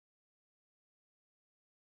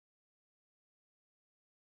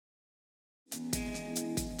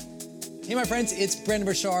Hey, my friends, it's Brendon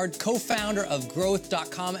Burchard, co-founder of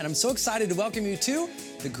Growth.com, and I'm so excited to welcome you to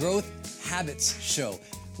the Growth Habits Show.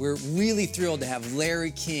 We're really thrilled to have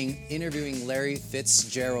Larry King interviewing Larry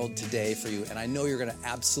Fitzgerald today for you, and I know you're going to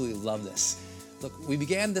absolutely love this. Look, we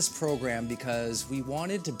began this program because we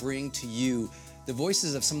wanted to bring to you the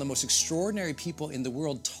voices of some of the most extraordinary people in the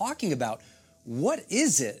world talking about what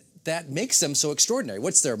is it that makes them so extraordinary.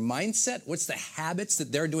 What's their mindset? What's the habits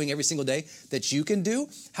that they're doing every single day that you can do?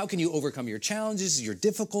 How can you overcome your challenges, your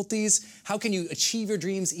difficulties? How can you achieve your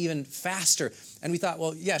dreams even faster? And we thought,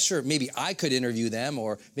 well, yeah, sure, maybe I could interview them,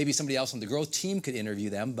 or maybe somebody else on the growth team could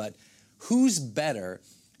interview them, but who's better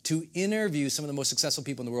to interview some of the most successful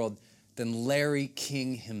people in the world than Larry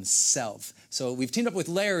King himself? So we've teamed up with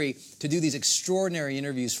Larry to do these extraordinary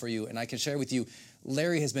interviews for you, and I can share with you,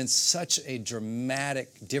 Larry has been such a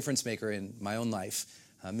dramatic difference maker in my own life.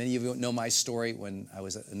 Many of you know my story. When I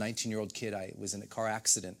was a 19-year-old kid, I was in a car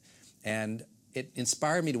accident, and it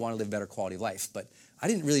inspired me to want to live a better quality of life, but I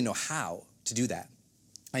didn't really know how to do that.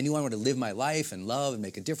 I knew I wanted to live my life and love and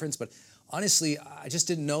make a difference, but honestly, I just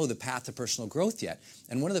didn't know the path to personal growth yet.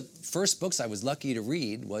 And one of the first books I was lucky to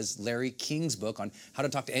read was Larry King's book on how to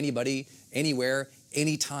talk to anybody, anywhere,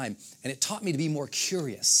 anytime. And it taught me to be more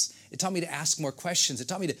curious. It taught me to ask more questions. It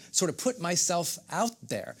taught me to sort of put myself out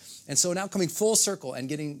there. And so now coming full circle and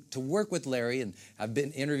getting to work with Larry, and I've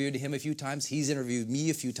been interviewed him a few times, he's interviewed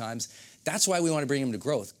me a few times. That's why we want to bring him to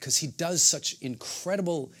Growth, because he does such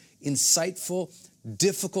incredible, insightful,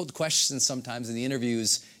 difficult questions sometimes in the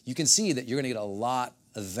interviews. You can see that you're going to get a lot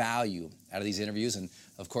of value out of these interviews. And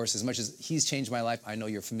of course, as much as he's changed my life, I know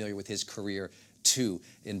you're familiar with his career too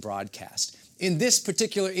in broadcast. In this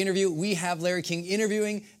particular interview, we have Larry King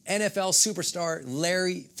interviewing NFL superstar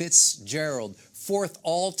Larry Fitzgerald, 4th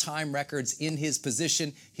all-time records in his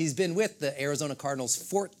position. He's been with the Arizona Cardinals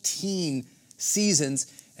 14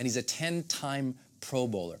 seasons, and he's a 10-time Pro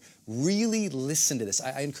Bowler. Really listen to this.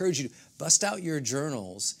 I encourage you to bust out your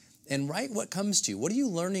journals and write what comes to you. What are you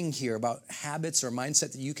learning here about habits or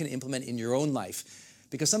mindset that you can implement in your own life?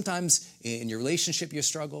 Because sometimes in your relationship you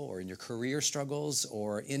struggle, or in your career struggles,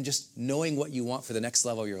 or in just knowing what you want for the next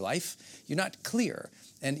level of your life, you're not clear.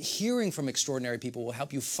 And hearing from extraordinary people will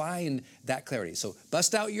help you find that clarity. So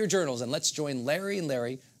bust out your journals and let's join Larry and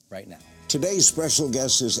Larry right now. Today's special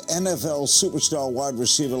guest is NFL superstar wide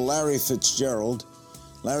receiver Larry Fitzgerald.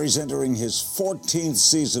 Larry's entering his 14th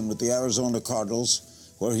season with the Arizona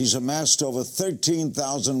Cardinals, where he's amassed over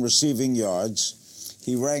 13,000 receiving yards.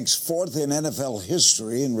 He ranks 4th in NFL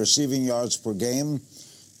history in receiving yards per game,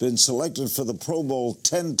 been selected for the Pro Bowl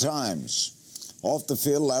 10 times. Off the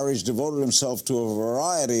field, Larry's devoted himself to a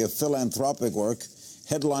variety of philanthropic work,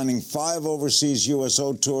 headlining 5 overseas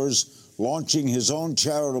USO tours, launching his own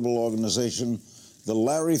charitable organization, the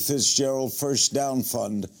Larry Fitzgerald First Down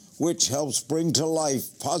Fund, which helps bring to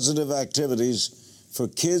life positive activities for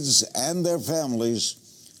kids and their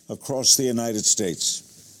families across the United States.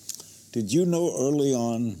 Did you know early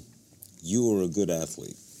on you were a good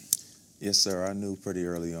athlete? Yes, sir. I knew pretty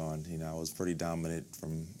early on. I was pretty dominant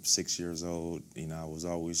from 6 years old. I was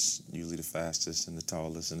always usually the fastest and the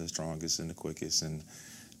tallest and the strongest and the quickest, and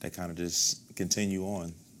that kind of just continue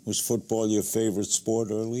on. Was football your favorite sport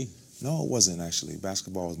early? No, it wasn't actually.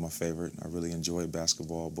 Basketball was my favorite. I really enjoyed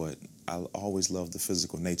basketball, but I always loved the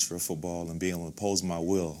physical nature of football and being able to impose my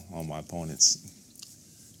will on my opponents.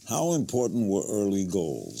 How important were early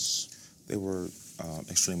goals? They were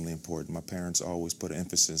extremely important. My parents always put an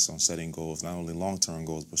emphasis on setting goals, not only long-term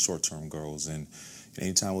goals, but short-term goals. And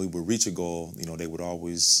anytime we would reach a goal, they would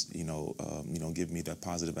always, give me that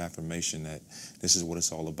positive affirmation that this is what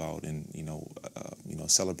it's all about, and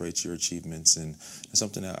celebrate your achievements. And it's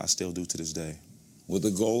something that I still do to this day. Were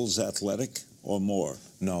the goals athletic or more?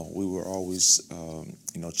 No, we were always,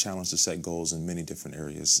 challenged to set goals in many different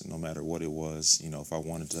areas, no matter what it was. If I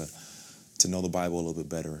wanted to know the Bible a little bit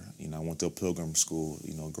better, I went to a pilgrim school,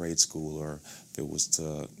 grade school, or if it was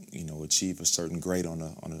to, achieve a certain grade on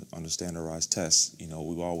a standardized test,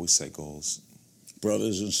 we've always set goals.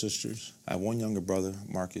 Brothers and sisters? I have one younger brother,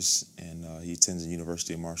 Marcus, and he attends the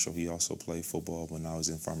University of Marshall. He also played football when I was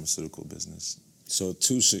in pharmaceutical business. So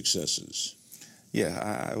 2 successes.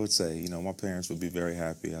 Yeah, I would say, my parents would be very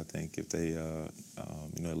happy, I think, if they,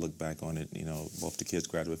 look back on it. Both the kids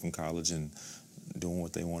graduate from college and doing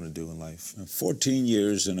what they want to do in life. 14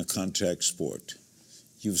 years in a contact sport.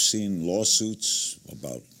 You've seen lawsuits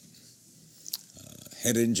about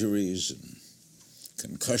head injuries and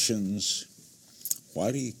concussions.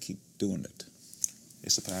 Why do you keep doing it?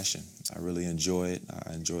 It's a passion. I really enjoy it.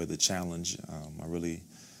 I enjoy the challenge. I really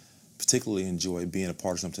particularly enjoy being a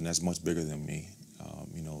part of something that's much bigger than me.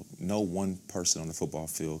 No one person on the football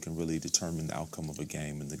field can really determine the outcome of a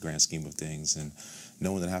game in the grand scheme of things. And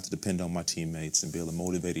knowing that I have to depend on my teammates and be able to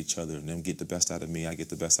motivate each other and them get the best out of me, I get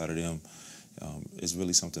the best out of them, is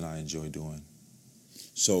really something I enjoy doing.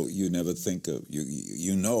 So you never think of,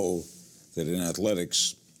 you know that in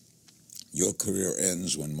athletics, your career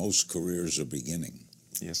ends when most careers are beginning.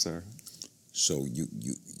 Yes, sir. So do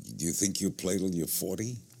you think you play till you're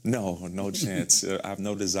 40? No chance. I have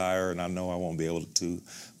no desire, and I know I won't be able to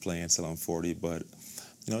play until I'm 40. But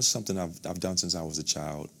it's something I've done since I was a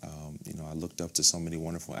child. I looked up to so many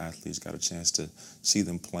wonderful athletes, got a chance to see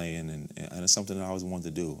them playing, and it's something that I always wanted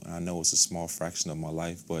to do. And I know it's a small fraction of my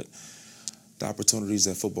life, but the opportunities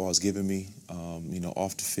that football has given me,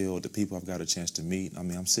 off the field, the people I've got a chance to meet. I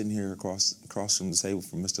mean, I'm sitting here across from the table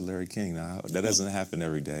from Mr. Larry King. Now, that doesn't happen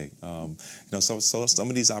every day. So some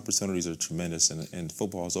of these opportunities are tremendous, and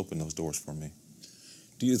football has opened those doors for me.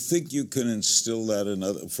 Do you think you can instill that in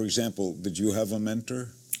other? For example, did you have a mentor?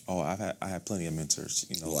 Oh, I had plenty of mentors.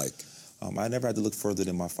 Like? I never had to look further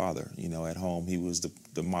than my father. At home, he was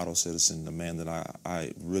the model citizen, the man that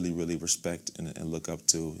I really, really respect and look up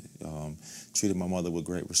to. Treated my mother with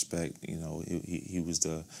great respect. He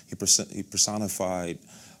personified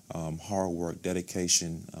hard work,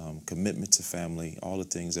 dedication, commitment to family, all the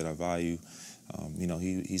things that I value.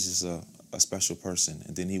 He's just a special person.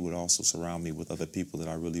 And then he would also surround me with other people that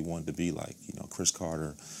I really wanted to be like. Chris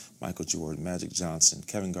Carter, Michael Jordan, Magic Johnson,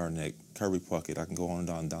 Kevin Garnett, Kirby Puckett. I can go on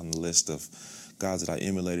and down the list of guys that I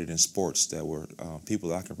emulated in sports that were people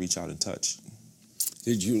that I could reach out and touch.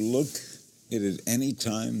 Did you look at any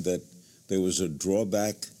time that there was a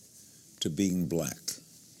drawback to being black?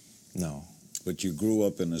 No. But you grew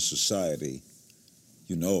up in a society,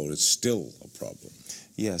 it's still a problem.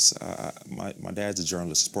 Yes. My dad's a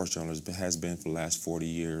journalist, a sports journalist, but has been for the last 40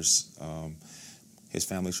 years. His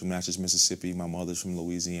family's from Natchez, Mississippi. My mother's from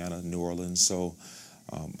Louisiana, New Orleans. So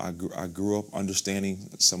I grew up understanding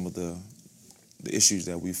some of the issues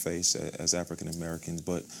that we face as African Americans,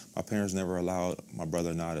 but my parents never allowed my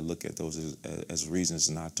brother and I to look at those as reasons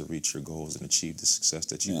not to reach your goals and achieve the success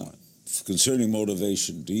that you want. Concerning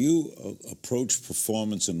motivation, do you approach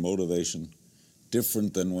performance and motivation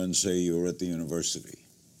different than when, say, you were at the university?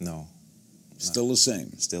 No. Still the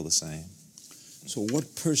same? Still the same. So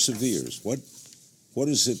what perseveres? What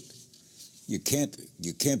is it? You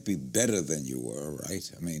can't be better than you were,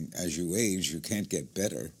 right? I mean, as you age, you can't get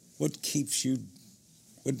better. What keeps you?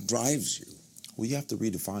 What drives you? Well, you have to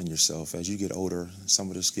redefine yourself. As you get older, some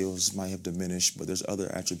of the skills might have diminished, but there's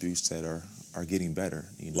other attributes that are getting better.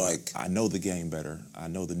 Like? I know the game better. I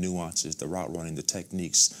know the nuances, the route running, the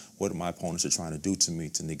techniques, what my opponents are trying to do to me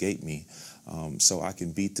to negate me. So I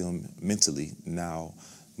can beat them mentally now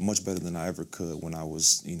much better than I ever could when I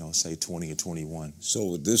was, say 20 or 21.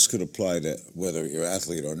 So this could apply to whether you're an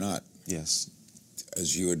athlete or not. Yes.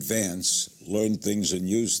 As you advance, learn things and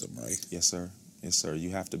use them, right? Yes, sir. Yes, sir. You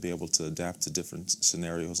have to be able to adapt to different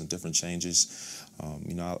scenarios and different changes.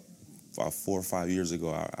 4 or 5 years ago,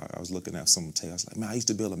 I was looking at some tape. I was like, man, I used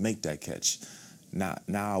to be able to make that catch. Now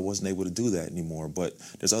I wasn't able to do that anymore. But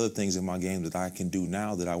there's other things in my game that I can do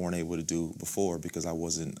now that I weren't able to do before because I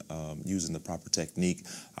wasn't using the proper technique.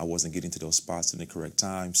 I wasn't getting to those spots in the correct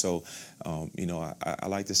time. So, I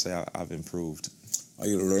like to say I've improved. Are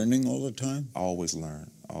you learning all the time? I always learn.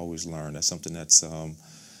 Always learn. That's something that's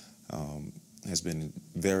has been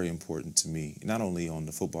very important to me, not only on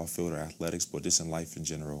the football field or athletics, but just in life in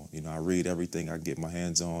general. I read everything I get my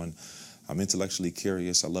hands on. I'm intellectually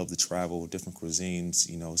curious. I love to travel, different cuisines,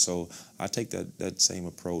 so I take that same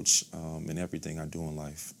approach in everything I do in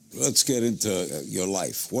life. Let's get into your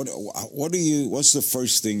life. What's the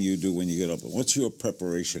first thing you do when you get up? What's your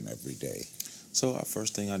preparation every day? So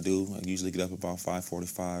first thing I do, I usually get up about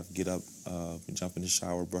 5:45, get up, jump in the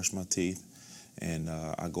shower, brush my teeth, and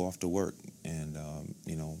I go off to work. And,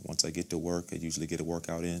 once I get to work, I usually get a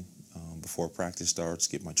workout in before practice starts,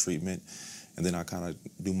 get my treatment, and then I kind of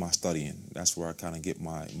do my studying. That's where I kind of get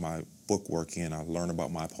my book work in. I learn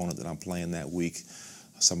about my opponent that I'm playing that week,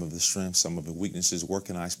 some of his strengths, some of his weaknesses, where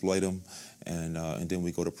can I exploit them, and then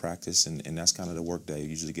we go to practice, and that's kind of the work day. I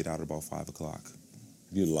usually get out at about 5 o'clock.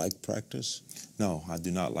 You like practice? No, I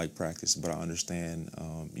do not like practice, but I understand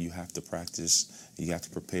you have to practice. You have to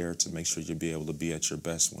prepare to make sure you'll be able to be at your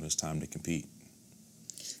best when it's time to compete.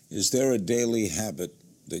 Is there a daily habit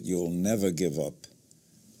that you'll never give up,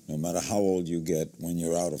 no matter how old you get, when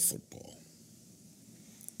you're out of football?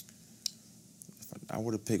 If I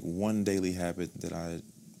were to pick one daily habit that I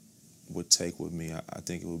would take with me, I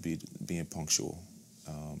think it would be being punctual.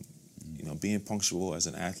 Being punctual as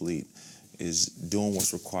an athlete is doing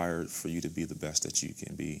what's required for you to be the best that you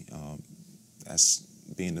can be. That's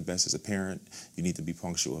being the best as a parent, you need to be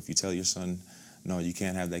punctual. If you tell your son, no, you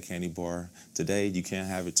can't have that candy bar today, you can't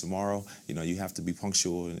have it tomorrow, you have to be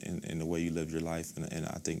punctual in the way you live your life, and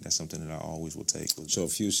I think that's something that I always will take. So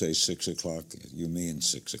if you say 6 o'clock, you mean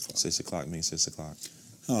 6 o'clock? 6 o'clock means 6 o'clock.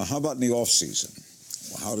 How about in the off season?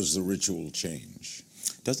 How does the ritual change?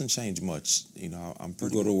 Doesn't change much. I'm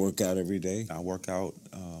pretty. You go to work out every day? I work out.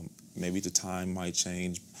 Maybe the time might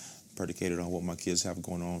change, predicated on what my kids have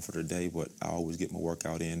going on for their day, but I always get my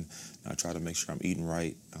workout in. I try to make sure I'm eating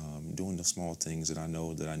right, doing the small things that I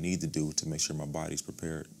know that I need to do to make sure my body's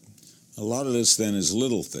prepared. A lot of this then is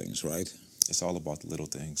little things, right? It's all about the little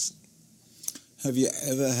things. Have you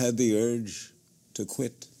ever had the urge to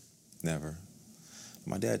quit? Never.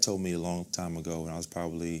 My dad told me a long time ago when I was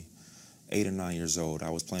probably 8 or 9 years old, I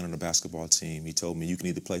was playing on a basketball team. He told me, you can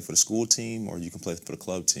either play for the school team or you can play for the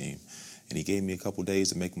club team. And he gave me a couple days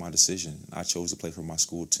to make my decision. I chose to play for my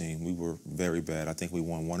school team. We were very bad. I think we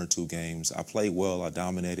won 1 or 2 games. I played well, I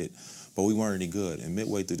dominated, but we weren't any good. And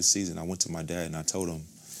midway through the season, I went to my dad and I told him,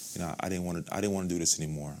 I didn't want to do this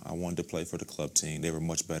anymore. I wanted to play for the club team. They were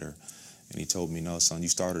much better. And he told me, no, son, you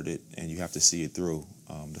started it and you have to see it through.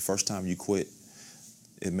 The first time you quit,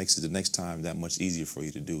 it makes it the next time that much easier for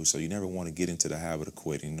you to do. So you never want to get into the habit of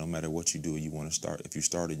quitting. No matter what you do, you want to start. If you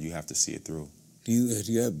started, you have to see it through. Do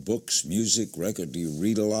you have books, music, record? Do you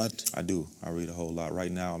read a lot? I do. I read a whole lot.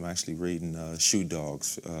 Right now, I'm actually reading Shoe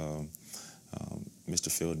Dogs,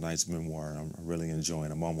 Mr. Phil Knight's memoir. I'm really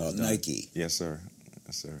enjoying it. I'm almost done. Nike? Yes, sir.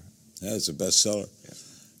 Yes, sir. That's a bestseller.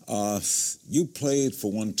 Yes. You played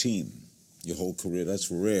for one team your whole career.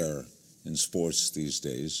 That's rare in sports these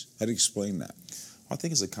days. How do you explain that? I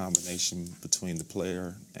think it's a combination between the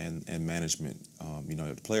player and management.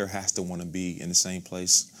 The player has to want to be in the same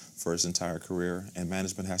place for his entire career, and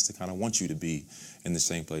management has to kind of want you to be in the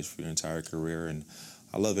same place for your entire career. And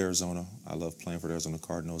I love Arizona. I love playing for the Arizona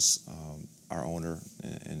Cardinals. Our owner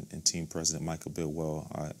and team president, Michael Bidwell,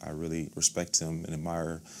 I really respect him and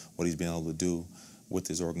admire what he's been able to do with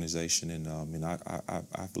his organization. And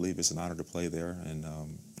I believe it's an honor to play there, and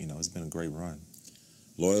it's been a great run.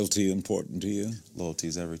 Loyalty important to you? Loyalty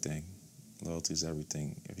is everything. Loyalty is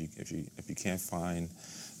everything. If you can't find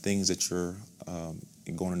things that you're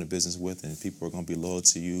going into business with, and people are going to be loyal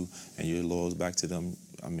to you, and you're loyal back to them,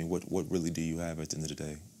 what really do you have at the end of the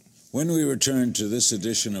day? When we return to this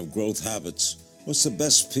edition of Growth Habits, what's the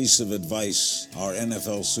best piece of advice our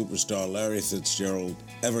NFL superstar Larry Fitzgerald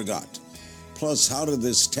ever got? Plus, how did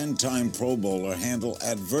this 10-time Pro Bowler handle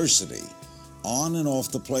adversity on and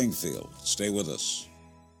off the playing field? Stay with us.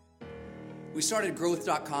 We started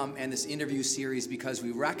growth.com and this interview series because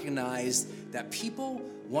we recognized that people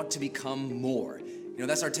want to become more.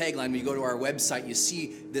 That's our tagline. When you go to our website, you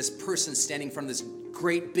see this person standing in front of this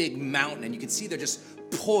great big mountain, and you can see they're just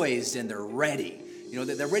poised and they're ready.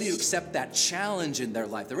 They're ready to accept that challenge in their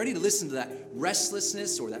life. They're ready to listen to that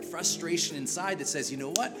restlessness or that frustration inside that says, you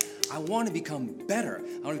know what? I want to become better.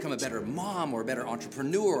 I want to become a better mom or a better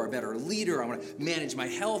entrepreneur or a better leader. I want to manage my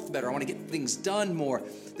health better. I want to get things done more.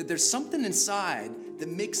 That there's something inside that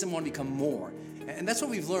makes them want to become more. And that's what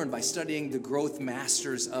we've learned by studying the growth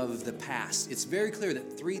masters of the past. It's very clear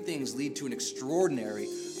that 3 things lead to an extraordinary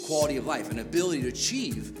quality of life, an ability to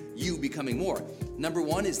achieve you becoming more. Number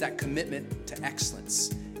 1 is that commitment to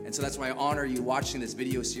excellence. And so that's why I honor you watching this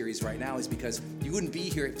video series right now, is because you wouldn't be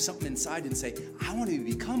here if something inside didn't say, I want to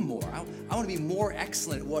become more. I want to be more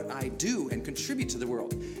excellent at what I do and contribute to the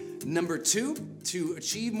world. Number 2, to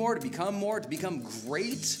achieve more, to become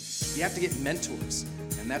great, you have to get mentors.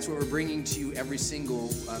 And that's what we're bringing to you every single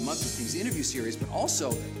month with these interview series, but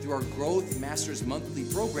also through our Growth Masters monthly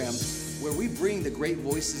program, where we bring the great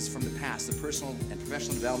voices from the past, the personal and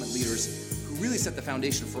professional development leaders who really set the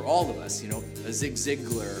foundation for all of us, a Zig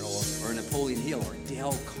Ziglar or Napoleon Hill or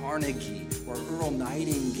Dale Carnegie or Earl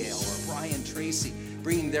Nightingale or Brian Tracy,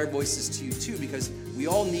 bringing their voices to you too, because we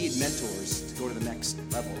all need mentors to go to the next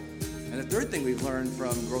level. And the third thing we've learned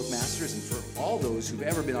from Growth Masters, and for all those who've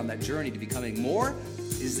ever been on that journey to becoming more,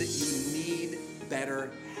 is that you need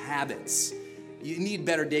better habits. You need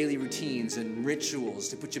better daily routines and rituals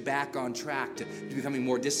to put you back on track to becoming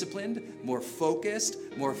more disciplined, more focused,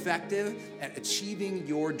 more effective at achieving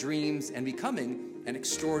your dreams and becoming an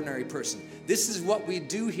extraordinary person. This is what we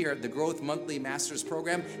do here at the Growth Monthly Masters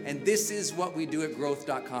Program, and this is what we do at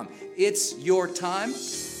growth.com. It's your time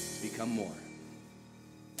to become more.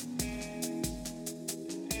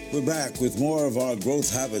 We're back with more of our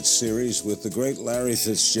Growth Habits series with the great Larry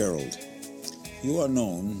Fitzgerald. You are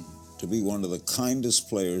known to be one of the kindest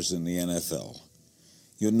players in the NFL.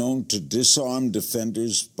 You're known to disarm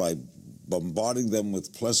defenders by bombarding them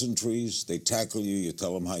with pleasantries. They tackle you, you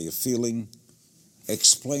tell them how you're feeling.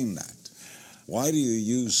 Explain that. Why do you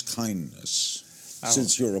use kindness?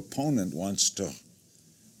 Since your opponent wants to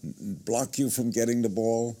block you from getting the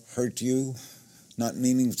ball, hurt you, not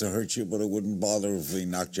meaning to hurt you, but it wouldn't bother if he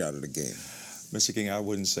knocked you out of the game. Mr. King, I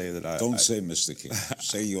wouldn't say that I... Don't say Mr. King.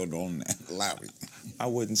 Say your own name, Larry. I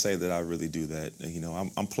wouldn't say that I really do that. You know,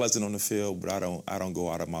 I'm pleasant on the field, but I don't go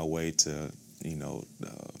out of my way to,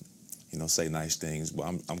 say nice things. But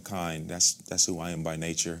I'm kind. That's who I am by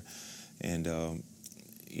nature. And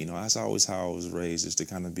that's always how I was raised, is to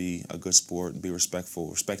kind of be a good sport, be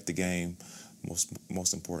respectful, respect the game,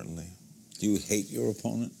 most importantly. Do you hate your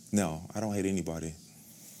opponent? No, I don't hate anybody.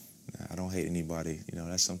 I don't hate anybody.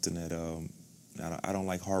 That's something that I don't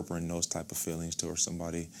like harboring those type of feelings towards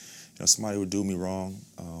somebody. Somebody would do me wrong.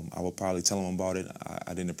 I would probably tell them about it.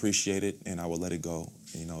 I didn't appreciate it, and I would let it go.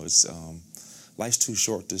 It's life's too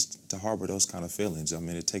short to harbor those kind of feelings. I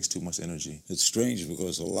mean, it takes too much energy. It's strange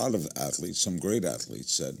because a lot of athletes, some great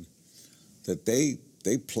athletes, said that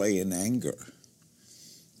they play in anger.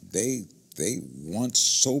 They want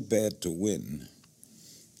so bad to win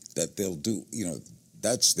that they'll do,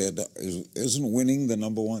 that's isn't winning the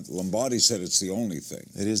number one? Lombardi said it's the only thing.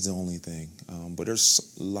 It is the only thing. But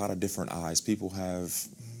there's a lot of different eyes. People have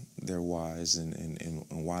their whys and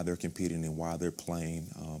why they're competing and why they're playing.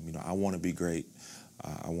 I want to be great.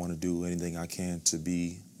 I want to do anything I can to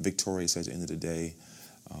be victorious at the end of the day.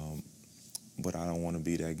 But I don't want to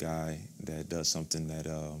be that guy that does something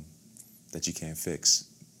that you can't fix.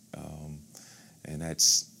 And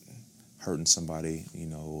that's hurting somebody,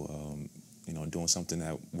 doing something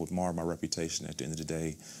that would mar my reputation at the end of the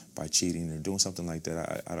day by cheating or doing something like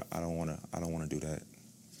that. I don't want to do that.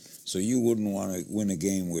 So you wouldn't want to win a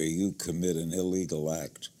game where you commit an illegal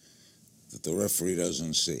act that the referee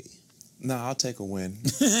doesn't see? No, I'll take a win.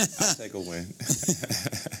 I'll take a win.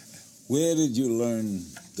 Where did you learn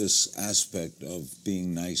this aspect of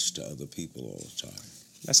being nice to other people all the time?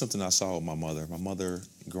 That's something I saw with my mother. My mother,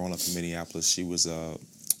 growing up in Minneapolis,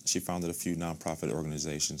 she founded a few nonprofit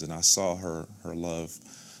organizations, and I saw her love,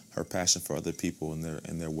 her passion for other people and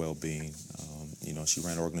their well-being. She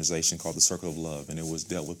ran an organization called the Circle of Love, and it was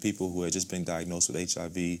dealt with people who had just been diagnosed with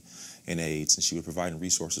HIV and AIDS, and she was providing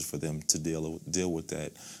resources for them to deal with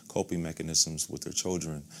that, coping mechanisms with their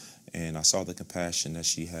children. And I saw the compassion that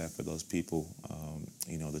she had for those people,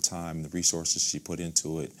 the time, the resources she put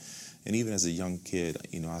into it. And even as a young kid,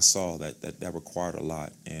 I saw that required a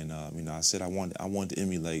lot. And, I said I wanted to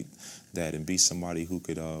emulate that and be somebody who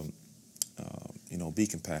could, be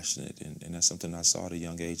compassionate. And that's something I saw at a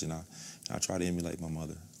young age, and I try to emulate my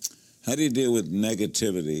mother. How do you deal with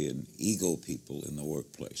negativity and ego people in the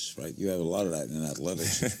workplace, right? You have a lot of that in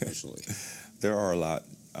athletics especially. There are a lot.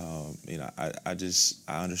 I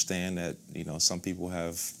understand that, some people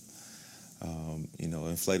have,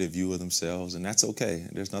 inflated view of themselves, and that's okay.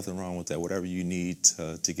 There's nothing wrong with that. Whatever you need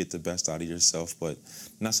to get the best out of yourself, but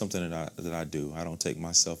not something that I do. I don't take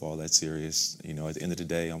myself all that serious. At the end of the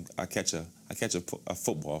day, I catch a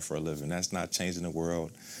football for a living. That's not changing the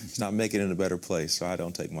world. It's not making it a better place. So I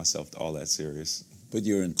don't take myself all that serious. But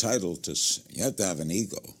you're entitled to. You have to have an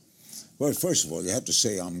ego. Well, first of all, you have to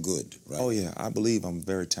say I'm good, right? Oh yeah, I believe I'm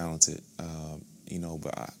very talented.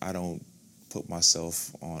 But I don't put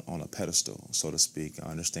myself on a pedestal, so to speak. I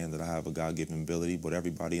understand that I have a God-given ability, but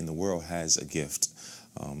everybody in the world has a gift.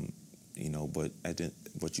 But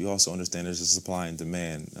you also understand there's a supply and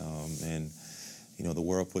demand, and the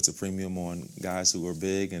world puts a premium on guys who are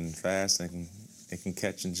big and fast and can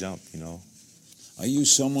catch and jump. Are you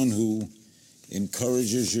someone who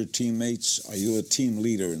encourages your teammates? Are you a team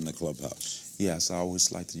leader in the clubhouse? Yes, I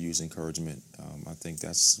always like to use encouragement. I think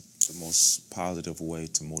that's the most positive way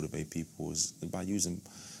to motivate people is by using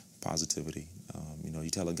positivity. You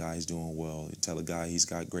tell a guy he's doing well. You tell a guy he's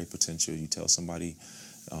got great potential. You tell somebody,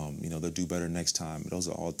 they'll do better next time. Those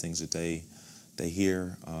are all things that they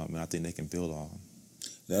hear, and I think they can build on.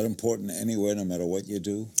 Is that important anywhere, no matter what you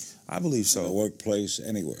do? I believe so. In the workplace,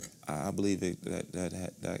 anywhere. I believe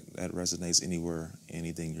that resonates anywhere,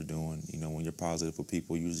 anything you're doing. When you're positive with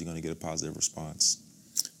people, you're usually going to get a positive response.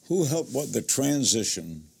 Who helped the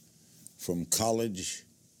transition from college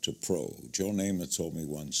to pro? Joe Namath told me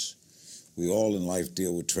once, we all in life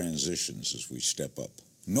deal with transitions as we step up.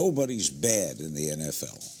 Nobody's bad in the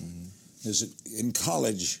NFL. Mm-hmm. In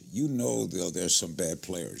college, there's some bad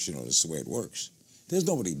players. That's the way it works. There's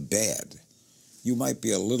nobody bad. You might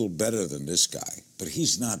be a little better than this guy, but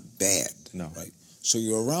he's not bad. No. Right? So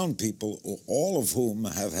you're around people, all of whom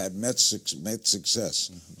have had met success,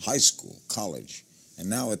 mm-hmm. high school, college, and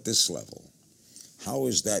now at this level. How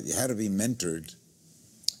is that? You had to be mentored.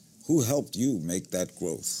 Who helped you make that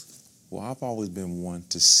growth? Well, I've always been one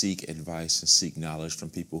to seek advice and seek knowledge from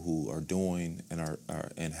people who are doing and are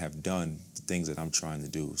and have done the things that I'm trying to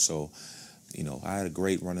do. So, you know, I had a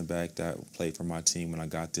great running back that played for my team when I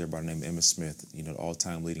got there by the name of Emmitt Smith, you know, the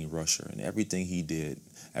all-time leading rusher. And everything he did,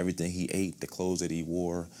 everything he ate, the clothes that he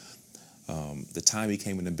wore, the time he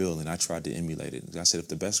came in the building, I tried to emulate it. I said, if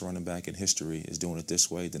the best running back in history is doing it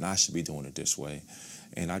this way, then I should be doing it this way.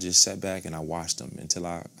 And I just sat back and I watched him until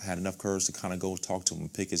I had enough courage to kind of go talk to him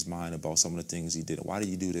and pick his mind about some of the things he did. Why did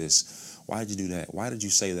you do this? Why did you do that? Why did you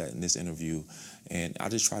say that in this interview? And I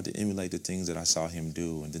just tried to emulate the things that I saw him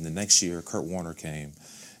do. And then the next year, Kurt Warner came.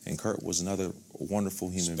 And Kurt was another wonderful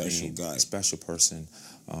human being, special person,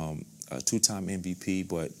 a two-time MVP,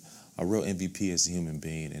 but a real MVP as a human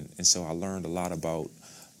being. And so I learned a lot about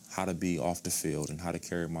how to be off the field and how to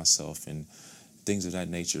carry myself and things of that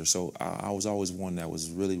nature. So I was always one that was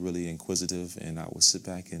really, really inquisitive, and I would sit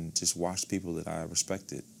back and just watch people that I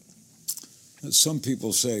respected. Some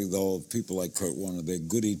people say, though, of people like Kurt Warner, they're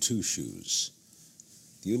goody two-shoes.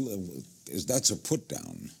 That's a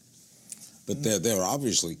put-down, but they're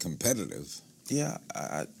obviously competitive. Yeah,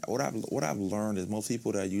 what I've learned is most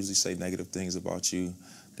people that usually say negative things about you,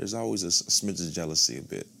 there's always a smidge of jealousy a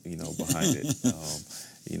bit, you know, behind it.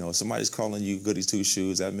 You know, if somebody's calling you goody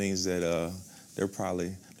two-shoes, that means that they're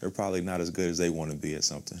probably not as good as they want to be at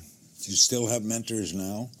something. Do you still have mentors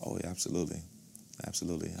now? Oh, yeah, absolutely.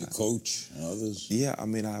 Absolutely. Your coach and others? Yeah, I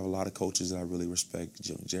mean, I have a lot of coaches that I really respect.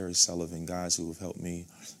 Jerry Sullivan, guys who have helped me,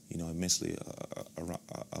 you know, immensely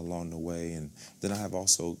along the way. And then I have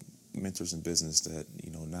also mentors in business that,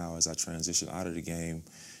 you know, now as I transition out of the game,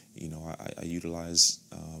 you know, I utilize,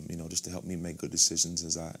 you know, just to help me make good decisions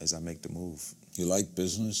as I make the move. You like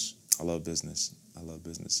business? I love business. I love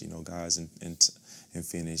business. You know, guys in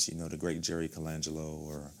Phoenix, you know, the great Jerry Colangelo,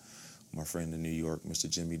 or my friend in New York, Mr.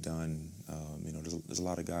 Jimmy Dunn. You know, there's a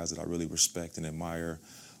lot of guys that I really respect and admire,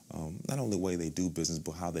 not only the way they do business,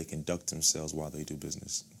 but how they conduct themselves while they do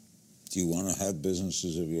business. Do you want to have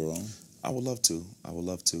businesses of your own? I would love to. I would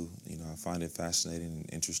love to. You know, I find it fascinating and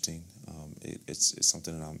interesting. It's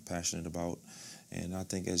something that I'm passionate about. And I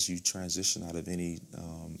think as you transition out of any,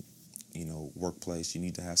 you know, workplace, you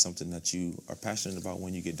need to have something that you are passionate about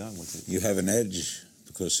when you get done with it. You have an edge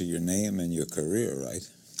because of your name and your career, right?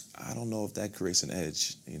 I don't know if that creates an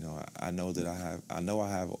edge. You know, I know that I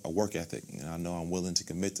have a work ethic, and I know I'm willing to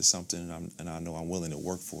commit to something, and I know I'm willing to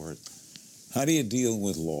work for it. How do you deal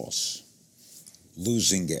with loss?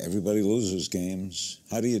 Losing, everybody loses games.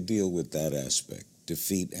 How do you deal with that aspect?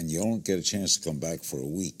 Defeat, and you don't get a chance to come back for a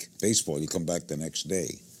week. Baseball, you come back the next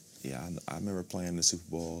day. Yeah, I remember playing the Super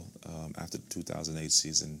Bowl after the 2008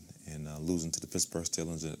 season and losing to the Pittsburgh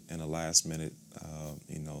Steelers in a last-minute,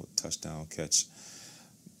 you know, touchdown catch,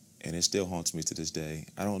 and it still haunts me to this day.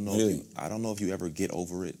 I don't know. Really? I don't know if you ever get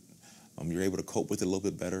over it. You're able to cope with it a little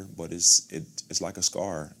bit better, but it's like a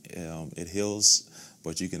scar. It heals,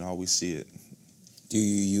 but you can always see it. Do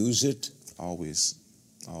you use it? Always.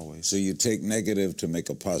 So you take negative to make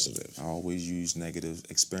a positive? I always use negative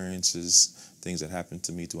experiences, things that happened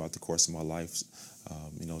to me throughout the course of my life,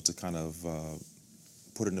 you know, to kind of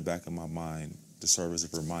put it in the back of my mind to serve as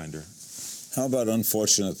a reminder. How about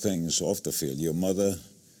unfortunate things off the field? Your mother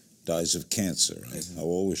dies of cancer, right? Mm-hmm. How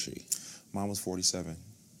old was she? Mom was 47.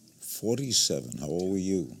 47. How old were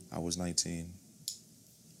you? I was 19.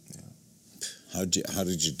 Yeah. How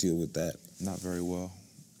did you deal with that? Not very well.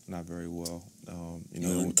 Not very well. You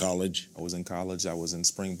were in college? I was in college. I was in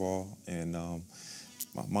spring ball, and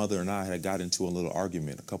my mother and I had got into a little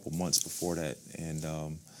argument a couple months before that, and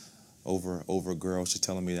over a girl. She's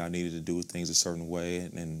telling me that I needed to do things a certain way,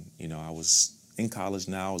 and you know, I was in college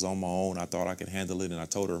now. I was on my own. I thought I could handle it, and I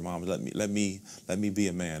told her, Mom, let me be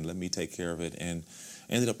a man. Let me take care of it, and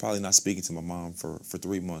ended up probably not speaking to my mom for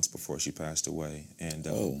 3 months before she passed away, and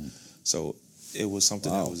so. It was something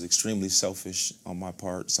that was extremely selfish on my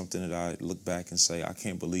part, something that I look back and say, I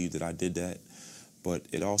can't believe that I did that. But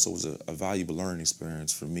it also was a valuable learning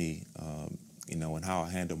experience for me, you know, and how I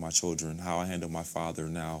handle my children, how I handle my father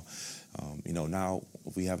now. You know, now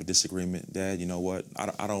if we have a disagreement, Dad, you know what,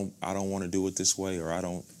 I don't want to do it this way, or I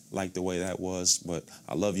don't like the way that was, but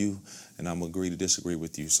I love you, and I'm agree to disagree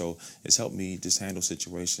with you. So it's helped me just handle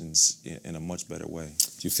situations in a much better way.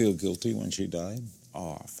 Do you feel guilty when she died?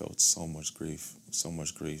 Oh, I felt so much grief.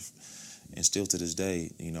 And still to this day,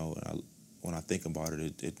 you know, when I think about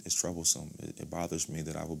it, it's troublesome. It bothers me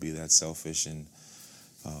that I would be that selfish and,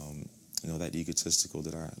 you know, that egotistical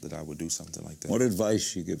that I would do something like that. What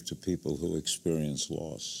advice you give to people who experience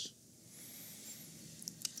loss?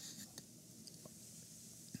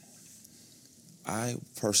 I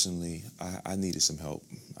personally, I needed some help.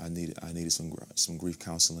 I needed some grief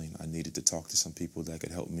counseling. I needed to talk to some people that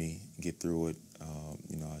could help me get through it.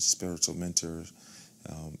 You know, a spiritual mentor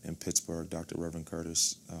in Pittsburgh, Dr. Reverend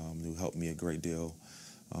Curtis, who helped me a great deal.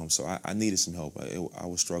 So I needed some help. I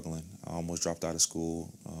was struggling. I almost dropped out of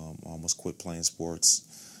school. Almost quit playing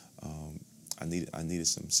sports. I needed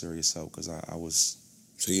some serious help because I was.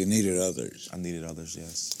 So you needed others. I needed others.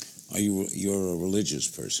 Yes. You're a religious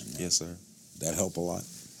person, right? Yes, sir. That helped a lot.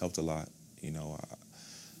 Helped a lot. You know,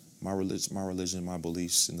 my religion, my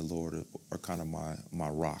beliefs in the Lord are kind of my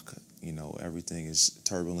rock. You know, everything is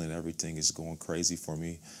turbulent. Everything is going crazy for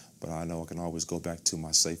me, but I know I can always go back to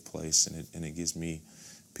my safe place, and it gives me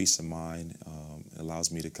peace of mind. It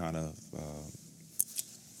allows me to kind of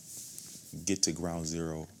get to ground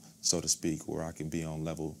zero, so to speak, where I can be on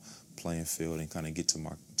level playing field and kind of get to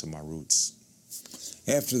my roots.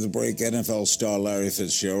 After the break, NFL star Larry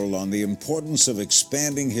Fitzgerald on the importance of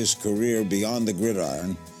expanding his career beyond the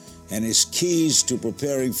gridiron and his keys to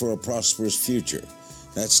preparing for a prosperous future.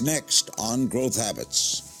 That's next on Growth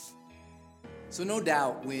Habits. So no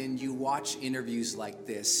doubt when you watch interviews like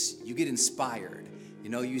this, you get inspired. You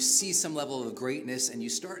know, you see some level of greatness and you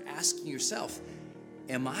start asking yourself,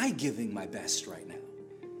 am I giving my best right now?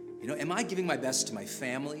 You know, am I giving my best to my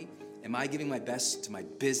family? Am I giving my best to my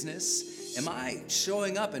business? Am I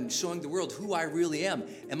showing up and showing the world who I really am?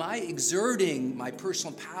 Am I exerting my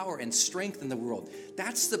personal power and strength in the world?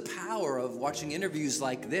 That's the power of watching interviews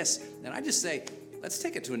like this. And I just say, let's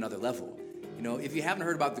take it to another level. You know, if you haven't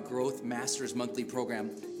heard about the Growth Masters monthly program,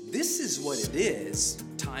 this is what it is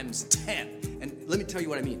times 10. And let me tell you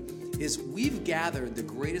what I mean, is we've gathered the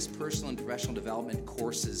greatest personal and professional development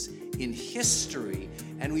courses in history,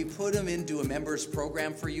 and we put them into a members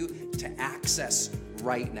program for you to access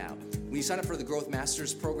right now. When you sign up for the Growth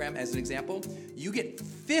Masters program, as an example, you get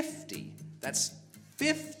 50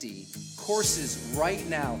 courses right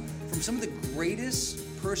now from some of the greatest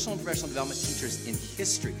personal and professional development teachers in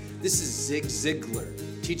history. This is Zig Ziglar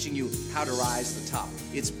teaching you how to rise to the top.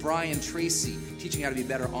 It's Brian Tracy teaching you how to be a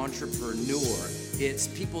better entrepreneur. It's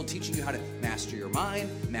people teaching you how to master your mind,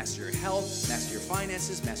 master your health, master your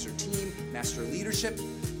finances, master team, master leadership.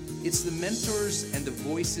 It's the mentors and the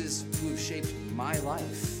voices who have shaped my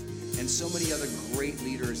life and so many other great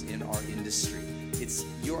leaders in our industry. It's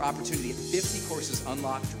your opportunity to get 50 courses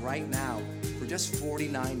unlocked right now for just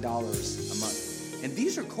 $49 a month. And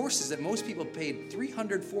these are courses that most people paid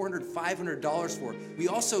 $300, $400, $500 for. We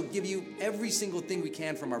also give you every single thing we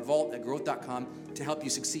can from our vault at growth.com to help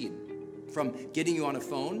you succeed. From getting you on a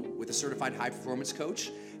phone with a certified high-performance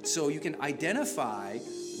coach so you can identify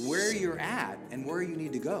where you're at and where you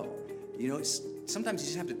need to go. You know, sometimes you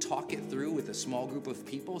just have to talk it through with a small group of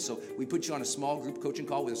people. So we put you on a small group coaching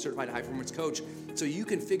call with a certified high-performance coach so you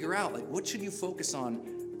can figure out, like, what should you focus on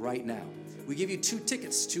right now? We give you 2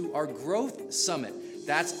 tickets to our Growth Summit.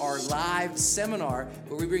 That's our live seminar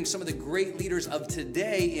where we bring some of the great leaders of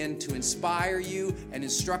today in to inspire you and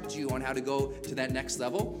instruct you on how to go to that next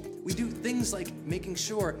level. We do things like making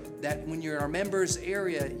sure that when you're in our members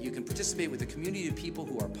area, you can participate with a community of people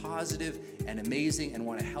who are positive and amazing and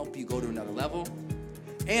want to help you go to another level.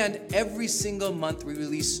 And every single month we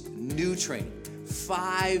release new training.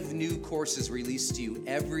 5 new courses released to you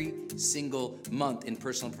every single month in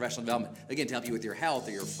personal and professional development. Again, to help you with your health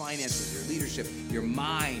or your finances, your leadership, your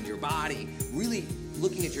mind, your body, really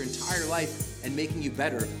looking at your entire life and making you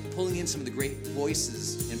better, pulling in some of the great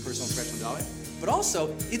voices in personal and professional development. But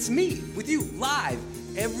also, it's me with you live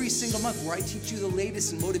every single month where I teach you the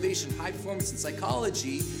latest in motivation, high performance, and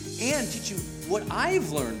psychology, and teach you what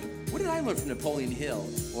I've learned. What did I learn from Napoleon Hill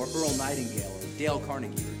or Earl Nightingale or Dale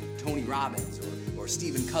Carnegie or Tony Robbins or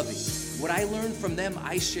Stephen Covey? What I learned from them,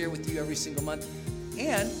 I share with you every single month.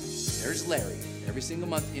 And there's Larry, every single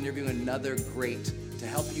month interviewing another great to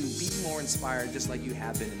help you be more inspired just like you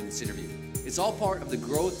have been in this interview. It's all part of the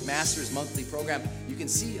Growth Masters monthly program. You can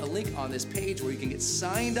see a link on this page where you can get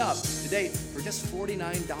signed up today for just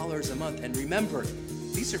 $49 a month. And remember,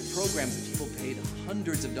 these are programs that people paid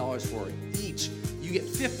hundreds of dollars for each. You get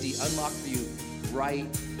 50 unlocked for you right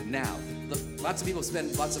now. Look, lots of people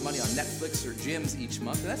spend lots of money on Netflix or gyms each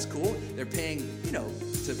month, and that's cool. They're paying, you know,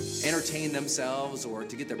 to entertain themselves or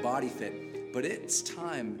to get their body fit. But it's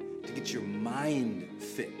time to get your mind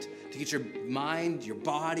fit, to get your mind, your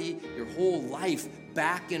body, your whole life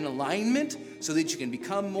back in alignment so that you can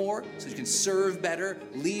become more, so you can serve better,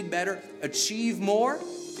 lead better, achieve more.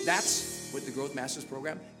 That's what the Growth Masters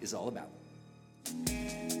program is all about.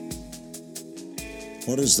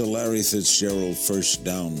 What is the Larry Fitzgerald First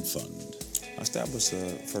Down Fund? I established a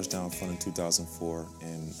First Down Fund in 2004,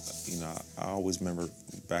 and I always remember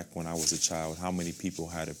back when I was a child how many people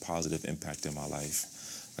had a positive impact in my life.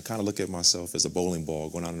 I kind of look at myself as a bowling ball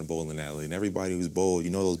going out in the bowling alley, and everybody who's bowled,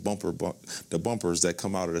 those the bumpers that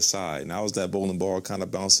come out of the side. And I was that bowling ball kind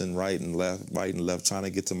of bouncing right and left, trying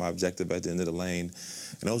to get to my objective at the end of the lane.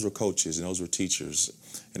 And those were coaches, and those were teachers,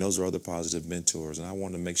 and those were other positive mentors. And I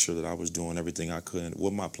wanted to make sure that I was doing everything I could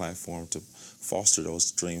with my platform to foster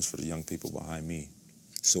those dreams for the young people behind me.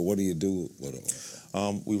 So what do you do with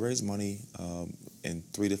it? We raise money in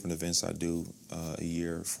 3 different events I do a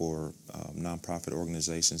year for nonprofit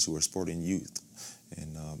organizations who are supporting youth.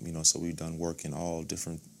 And, so we've done work in all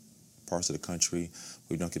different parts of the country.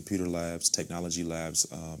 We've done computer labs, technology labs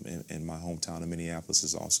in my hometown of Minneapolis,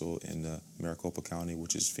 is also in the Maricopa County,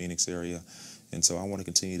 which is Phoenix area. And so I want to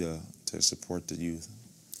continue to support the youth.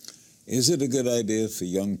 Is it a good idea for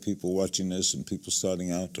young people watching this and people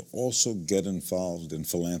starting out to also get involved in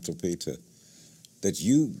philanthropy that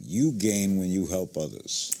you gain when you help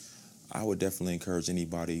others? I would definitely encourage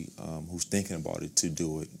anybody who's thinking about it to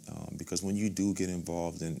do it, because when you do get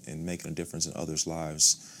involved in making a difference in others'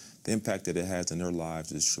 lives, the impact that it has in their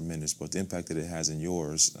lives is tremendous, but the impact that it has in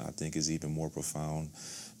yours, I think, is even more profound,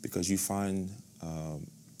 because you find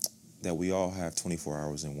that we all have 24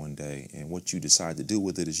 hours in one day, and what you decide to do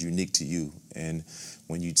with it is unique to you. And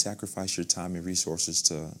when you sacrifice your time and resources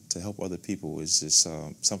to help other people, it's just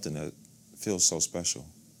something that feels so special.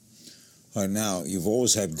 All right, now, you've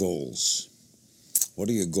always had goals. What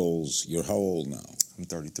are your goals? You're how old now? I'm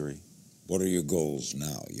 33. What are your goals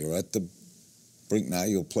now? You're at the brink now.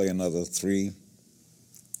 You'll play another 3,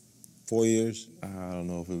 4 years? I don't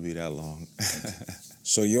know if it'll be that long.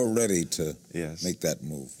 So you're ready to Yes. make that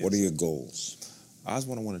move. Yes. What are your goals? I just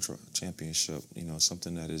want to win a championship,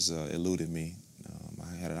 something that has eluded me.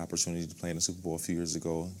 I had an opportunity to play in the Super Bowl a few years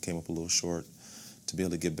ago, came up a little short. To be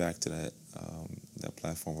able to get back to that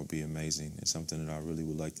platform would be amazing. It's something that I really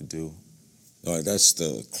would like to do. All right, that's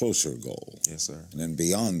the closer goal. Yes, sir. And then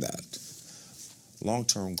beyond that?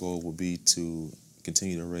 Long-term goal would be to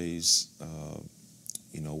continue to raise,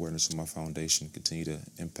 awareness of my foundation, continue to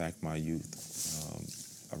impact my youth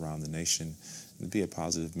around the nation, and be a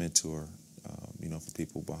positive mentor, for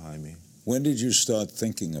people behind me. When did you start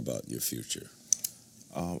thinking about your future?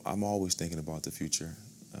 I'm always thinking about the future.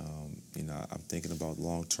 I'm thinking about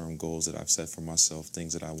long-term goals that I've set for myself,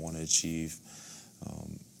 things that I want to achieve.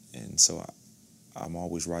 And so I'm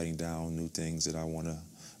always writing down new things that I want to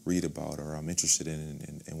read about or I'm interested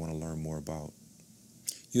in and want to learn more about.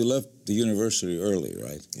 You left the university early,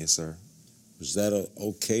 right? Yes, sir. Was that an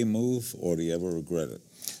okay move, or do you ever regret it?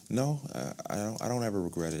 No, I don't ever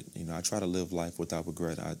regret it. I try to live life without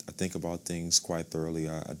regret. I think about things quite thoroughly.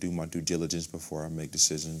 I do my due diligence before I make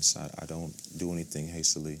decisions. I don't do anything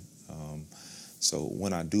hastily. So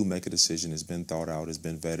when I do make a decision, it's been thought out, it's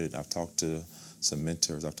been vetted. I've talked to some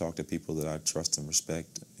mentors. I've talked to people that I trust and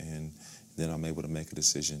respect, and then I'm able to make a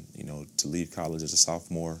decision. To leave college as a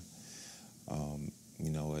sophomore,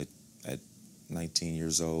 at 19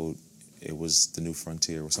 years old, it was the new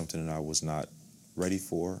frontier. It was something that I was not ready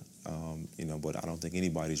for, but I don't think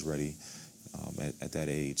anybody's ready at that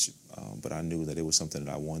age. But I knew that it was something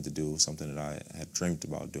that I wanted to do, something that I had dreamed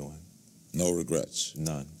about doing. No regrets?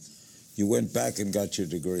 None. You went back and got your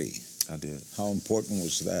degree. I did. How important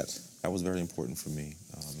was that? That was very important for me.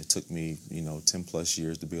 It took me, 10 plus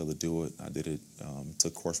years to be able to do it. I did it,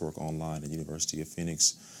 took coursework online at University of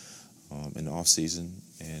Phoenix in the off season.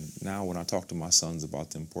 And now when I talk to my sons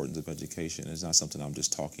about the importance of education, it's not something I'm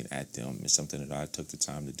just talking at them. It's something that I took the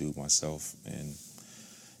time to do myself. And,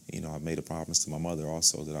 I made a promise to my mother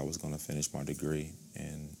also that I was going to finish my degree.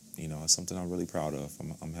 And, it's something I'm really proud of.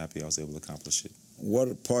 I'm happy I was able to accomplish it.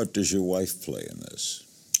 What part does your wife play in this?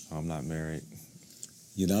 I'm not married.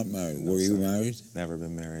 You're not married? No, Were you sir. married? Never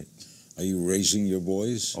been married. Are you raising your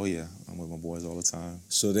boys? Oh, yeah. I'm with my boys all the time.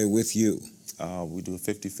 So they're with you? We do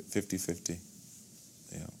 50-50.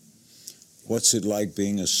 Yeah. What's it like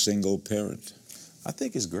being a single parent? I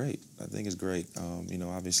think it's great.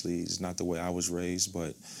 Obviously it's not the way I was raised,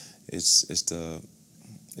 but it's the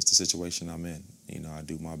situation I'm in. I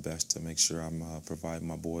do my best to make sure I'm providing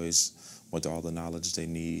my boys with all the knowledge they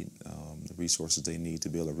need, the resources they need to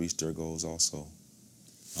be able to reach their goals also.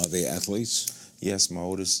 Are they athletes? Yes, my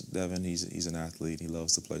oldest, Devin, he's an athlete. He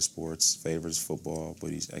loves to play sports, favors football, but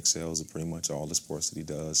he excels at pretty much all the sports that he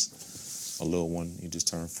does. A little one, he just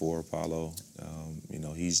turned 4, Apollo.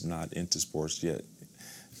 He's not into sports yet.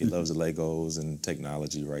 He loves the Legos and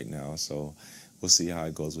technology right now, so we'll see how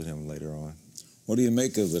it goes with him later on. What do you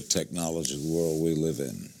make of the technology world we live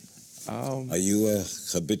in? Are you a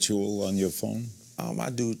habitual on your phone? I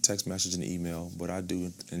do text message and email, but I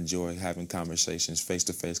do enjoy having conversations,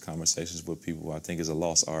 face-to-face conversations with people. I think it's a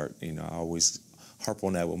lost art. You know, I always harp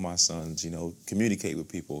on that with my sons. You know, communicate with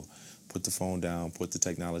people. Put the phone down. Put the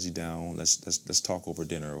technology down. Let's talk over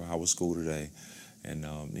dinner. How was school today? And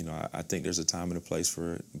you know, I think there's a time and a place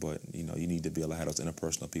for it. But you know, you need to be able to have those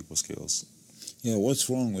interpersonal people skills. Yeah, what's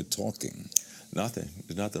wrong with talking? Nothing.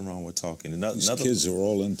 There's nothing wrong with talking. These kids are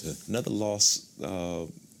all into another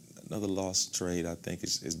lost trade, I think,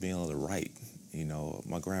 is being able to write. You know,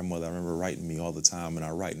 my grandmother, I remember writing me all the time, and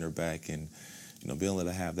I writing her back, and you know, being able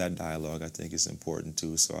to have that dialogue, I think, is important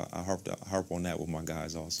too. So I harp on that with my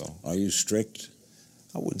guys also. Are you strict?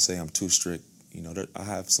 I wouldn't say I'm too strict. You know, I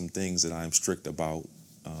have some things that I'm strict about,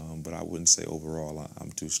 but I wouldn't say overall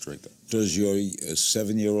I'm too strict. Does your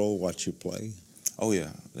 7-year-old watch you play? Oh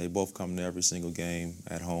yeah, they both come to every single game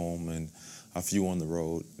at home and a few on the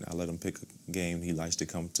road. I let him pick a game he likes to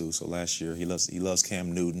come to. So last year he loves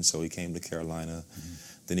Cam Newton, so he came to Carolina. Mm-hmm.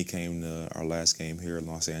 Then he came to our last game here in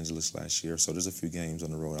Los Angeles last year. So there's a few games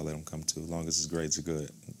on the road I let him come to, as long as his grades are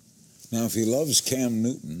good. Now, if he loves Cam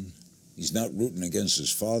Newton, he's not rooting against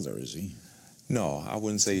his father, is he? No, I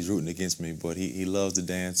wouldn't say he's rooting against me, but he loves the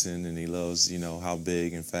dancing, and he loves, you know, how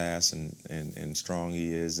big and fast and strong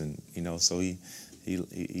he is, and you know, so he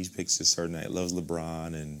picks a certain night. Loves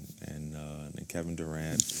LeBron and Kevin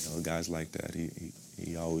Durant, you know, guys like that.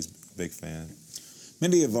 He always a big fan.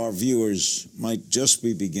 Many of our viewers might just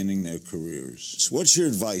be beginning their careers. So what's your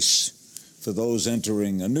advice for those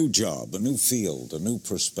entering a new job, a new field, a new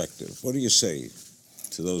perspective? What do you say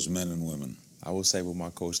to those men and women? I will say what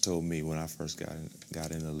my coach told me when I first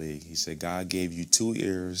got in the league. He said, God gave you 2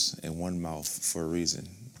 ears and 1 mouth for a reason.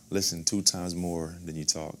 Listen 2 times more than you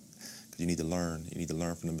talk. You need to learn. You need to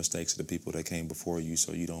learn from the mistakes of the people that came before you,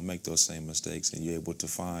 so you don't make those same mistakes, and you're able to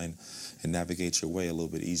find and navigate your way a little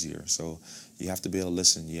bit easier. So you have to be able to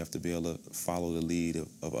listen. You have to be able to follow the lead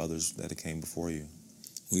of others that came before you.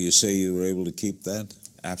 Will you say you were able to keep that?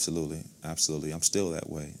 Absolutely, absolutely. I'm still that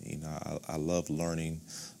way. You know, I love learning.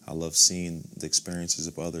 I love seeing the experiences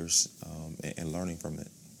of others and learning from it.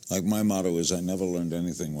 Like my motto is, I never learned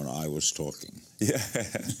anything when I was talking. Yeah,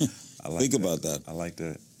 Think about that. I like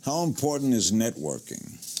that. How important is networking?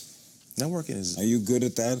 Networking is... Are you good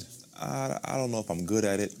at that? I don't know if I'm good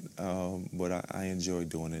at it, but I enjoy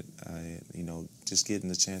doing it. You know, just getting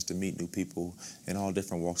the chance to meet new people in all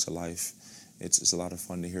different walks of life. It's a lot of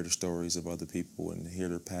fun to hear the stories of other people and hear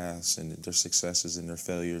their paths and their successes and their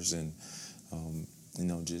failures, and you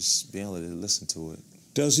know, just being able to listen to it.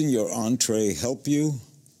 Doesn't your entree help you,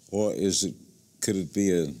 or could it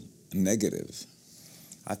be a negative?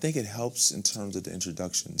 I think it helps in terms of the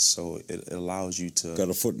introductions, so it allows you to... Got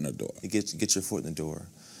a foot in the door. Get your foot in the door.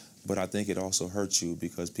 But I think it also hurts you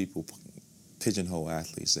because people pigeonhole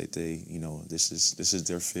athletes. They you know, this is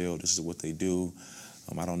their field, this is what they do.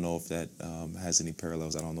 I don't know if that has any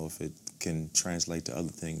parallels. I don't know if it can translate to other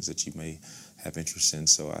things that you may have interest in.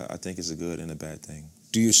 So I think it's a good and a bad thing.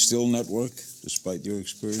 Do you still network, despite your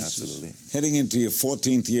experiences? Absolutely. Heading into your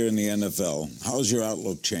 14th year in the NFL, how's your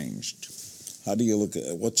outlook changed? How do you look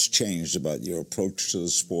at what's changed about your approach to the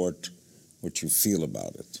sport, what you feel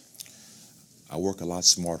about it? I work a lot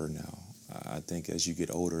smarter now. I think as you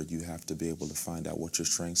get older, you have to be able to find out what your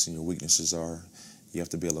strengths and your weaknesses are. You have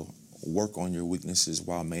to be able to work on your weaknesses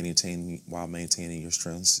while maintaining your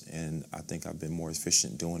strengths. And I think I've been more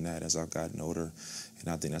efficient doing that as I've gotten older. And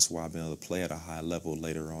I think that's why I've been able to play at a high level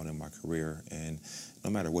later on in my career. And no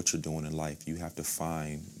matter what you're doing in life, you have to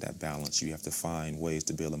find that balance. You have to find ways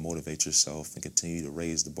to be able to motivate yourself and continue to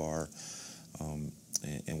raise the bar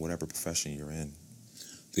in whatever profession you're in.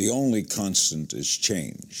 The only constant is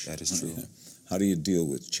change. That is true. How do you deal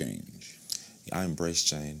with change? I embrace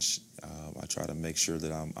change. I try to make sure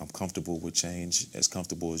that I'm comfortable with change, as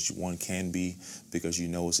comfortable as one can be, because you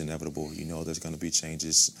know it's inevitable. You know there's going to be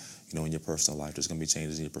changes, you know, in your personal life. There's going to be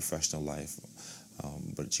changes in your professional life.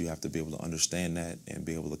 But you have to be able to understand that and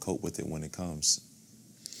be able to cope with it when it comes.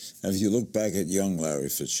 If you look back at young Larry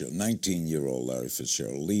Fitzgerald, 19-year-old Larry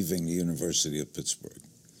Fitzgerald, leaving the University of Pittsburgh,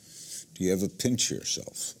 do you ever pinch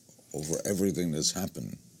yourself over everything that's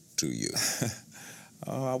happened to you?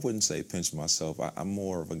 I wouldn't say pinch myself. I'm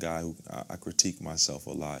more of a guy who I critique myself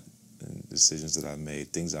a lot in decisions that I've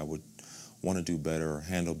made, things I would want to do better or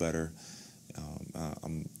handle better.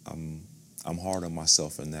 I'm hard on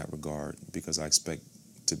myself in that regard because I expect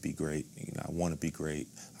to be great. You know, I want to be great.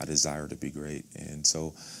 I desire to be great, and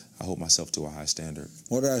so I hold myself to a high standard.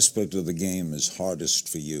 What aspect of the game is hardest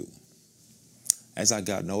for you? As I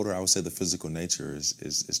gotten older, I would say the physical nature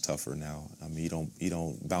is tougher now. I mean, you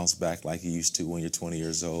don't bounce back like you used to when you're 20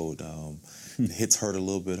 years old. The hits hurt a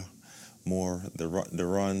little bit more. The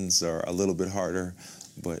runs are a little bit harder,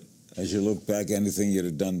 but as you look back, anything you'd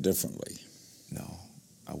have done differently? No,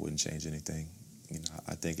 I wouldn't change anything.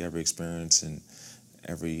 I think every experience and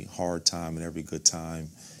every hard time and every good time,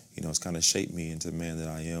 it's kind of shaped me into the man that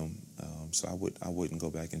I am. So I wouldn't go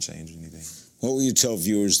back and change anything. What will you tell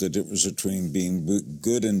viewers the difference between being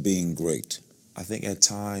good and being great? I think at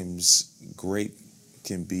times great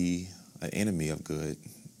can be an enemy of good.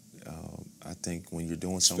 I think when you're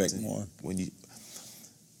doing something, Expect more.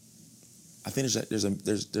 I think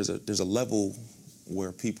there's a level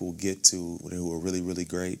where people get to who are really, really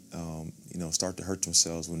great, start to hurt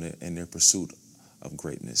themselves when they're in their pursuit of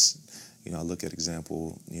greatness. I look at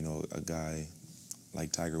example, a guy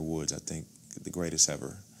like Tiger Woods, I think the greatest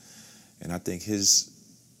ever. And I think his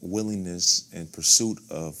willingness and pursuit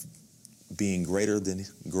of being greater than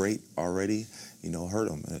great already, hurt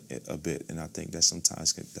him a bit. And I think that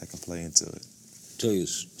sometimes that can play into it. Tell you a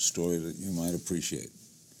story that you might appreciate.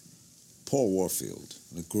 Paul Warfield,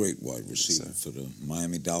 a great wide receiver for the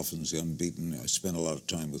Miami Dolphins, the unbeaten. I spent a lot of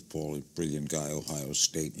time with Paul, a brilliant guy, Ohio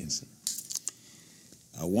State. Yes, sir.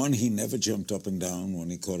 One, he never jumped up and down when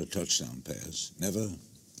he caught a touchdown pass. Never.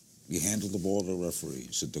 He handled the ball to the referee.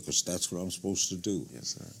 He said, because that's what I'm supposed to do.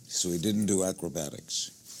 Yes, sir. So he didn't do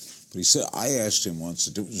acrobatics. But he said, I asked him once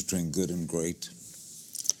the difference between good and great.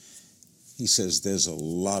 He says, there's a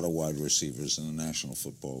lot of wide receivers in the National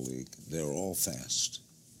Football League. They're all fast.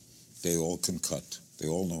 They all can cut. They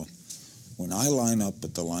all know it. When I line up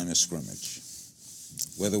at the line of scrimmage,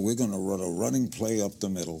 whether we're going to run a running play up the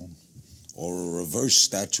middle or a reverse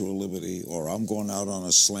Statue of Liberty, or I'm going out on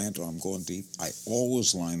a slant or I'm going deep, I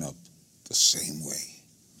always line up the same way.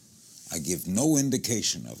 I give no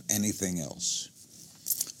indication of anything else.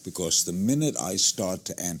 Because the minute I start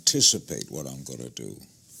to anticipate what I'm going to do,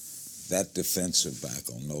 that defensive back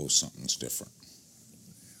will know something's different.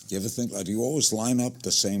 You ever think, do you always line up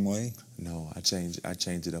the same way? No, I change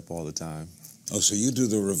it up all the time. Oh, so you do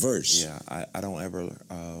the reverse. Yeah, I don't ever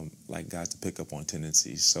like guys to pick up on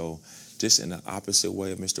tendencies. So just in the opposite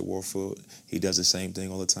way of Mr. Warfield, he does the same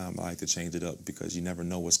thing all the time. I like to change it up because you never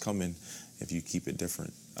know what's coming if you keep it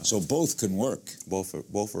different. So both can work.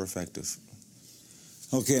 Both are effective.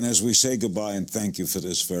 Okay, and as we say goodbye and thank you for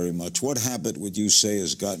this very much, what habit would you say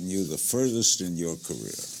has gotten you the furthest in your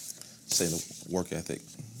career? Say the work ethic.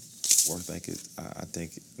 Work ethic, I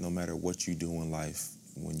think no matter what you do in life,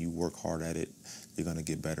 when you work hard at it, you're going to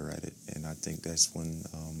get better at it. And I think that's when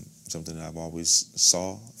something that I've always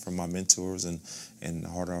saw from my mentors, and the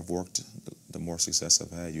harder I've worked, the more success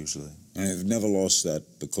I've had usually. And you've never lost that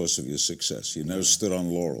because of your success. You never stood on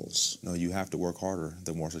laurels. No, you have to work harder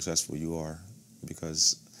the more successful you are,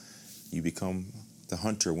 because you become the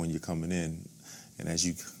hunter when you're coming in. And as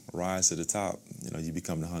you rise to the top, you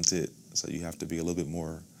become the hunted. So you have to be a little bit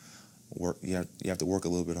more work. You have to work a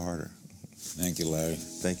little bit harder. Thank you, Larry.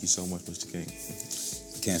 Thank you so much, Mr. King.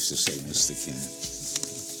 Can't just say Mr. King.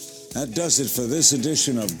 That does it for this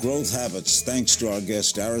edition of Growth Habits. Thanks to our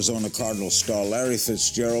guest, Arizona Cardinals star Larry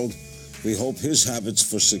Fitzgerald. We hope his habits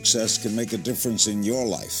for success can make a difference in your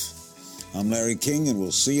life. I'm Larry King, and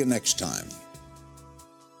we'll see you next time.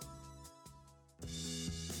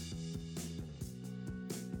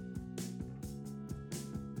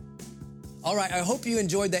 All right, I hope you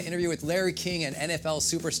enjoyed that interview with Larry King and NFL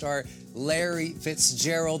superstar Larry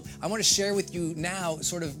Fitzgerald. I want to share with you now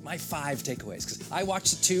sort of my 5 takeaways, because I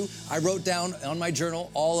watched it too. I wrote down on my journal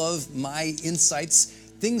all of my insights,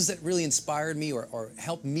 things that really inspired me or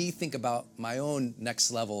helped me think about my own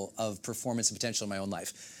next level of performance and potential in my own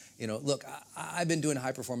life. Look, I've been doing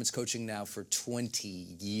high-performance coaching now for 20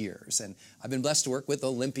 years, and I've been blessed to work with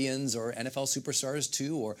Olympians or NFL superstars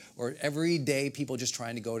too, or everyday people just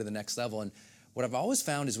trying to go to the next level. And what I've always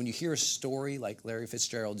found is when you hear a story like Larry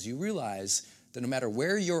Fitzgerald's, you realize that no matter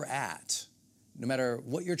where you're at, no matter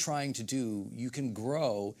what you're trying to do, you can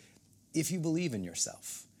grow if you believe in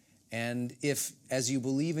yourself. And if, as you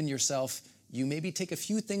believe in yourself, you maybe take a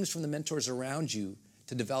few things from the mentors around you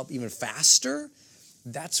to develop even faster.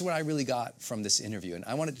 That's what I really got from this interview. And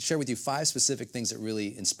I wanted to share with you 5 specific things that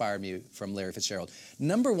really inspired me from Larry Fitzgerald.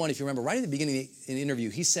 Number 1, if you remember, right at the beginning of the interview,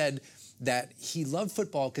 he said that he loved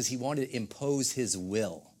football because he wanted to impose his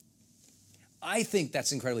will. I think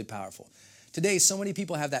that's incredibly powerful. Today, so many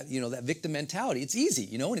people have that, that victim mentality. It's easy,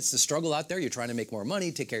 and it's the struggle out there. You're trying to make more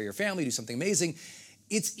money, take care of your family, do something amazing.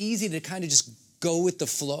 It's easy to kind of just go with the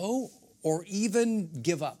flow or even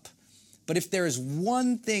give up. But if there is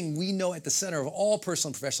one thing we know at the center of all personal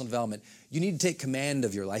and professional development, you need to take command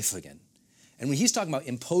of your life again. And when he's talking about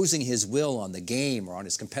imposing his will on the game or on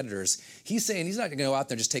his competitors, he's saying he's not going to go out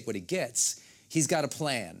there and just take what he gets. He's got a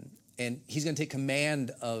plan. and he's going to take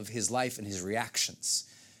command of his life and his reactions.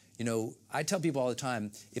 You know, I tell people all the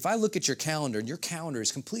time, if I look at your calendar and your calendar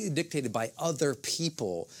is completely dictated by other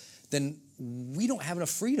people, then we don't have enough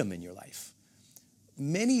freedom in your life.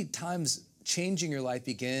 Many times, changing your life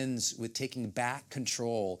begins with taking back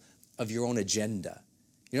control of your own agenda.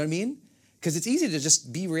 You know what I mean? Because it's easy to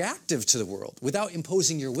just be reactive to the world without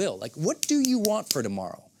imposing your will. Like, what do you want for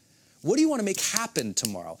tomorrow? What do you want to make happen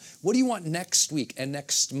tomorrow? What do you want next week and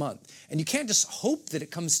next month? And you can't just hope that it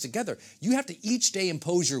comes together. You have to each day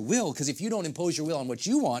impose your will, because if you don't impose your will on what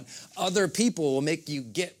you want, other people will make you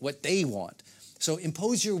get what they want. So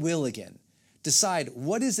impose your will again. Decide,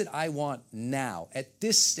 what is it I want now at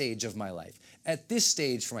this stage of my life, at this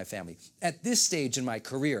stage for my family, at this stage in my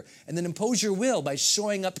career, and then impose your will by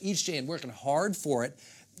showing up each day and working hard for it,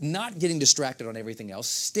 not getting distracted on everything else,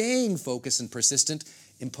 staying focused and persistent.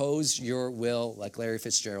 Impose your will, like Larry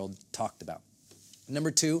Fitzgerald talked about.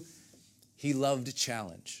 Number 2, he loved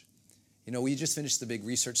challenge. You know, we just finished the big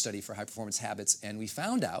research study for high performance habits, and we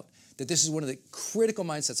found out that this is one of the critical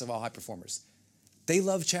mindsets of all high performers. They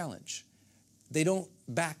love challenge. They don't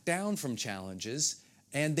back down from challenges,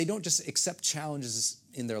 and they don't just accept challenges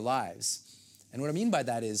in their lives. And what I mean by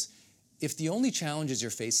that is, if the only challenges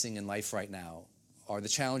you're facing in life right now are the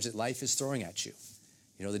challenge that life is throwing at you,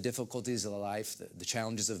 you know, the difficulties of life, the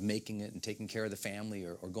challenges of making it and taking care of the family,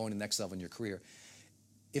 or going to the next level in your career,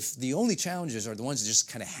 if the only challenges are the ones that just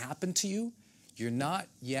kind of happen to you, you're not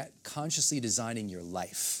yet consciously designing your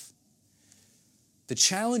life. The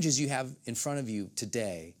challenges you have in front of you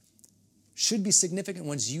today should be significant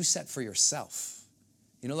ones you set for yourself.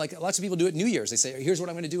 You know, like lots of people do at New Year's. They say, here's what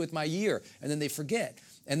I'm going to do with my year. And then they forget.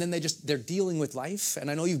 And then they're dealing with life.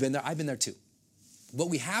 And I know you've been there. I've been there too. What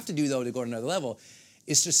we have to do, though, to go to another level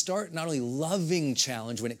is to start not only loving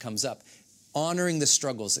challenge when it comes up, honoring the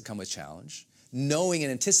struggles that come with challenge, knowing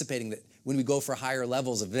and anticipating that when we go for higher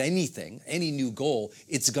levels of anything, any new goal,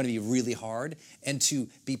 it's going to be really hard, and to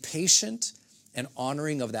be patient and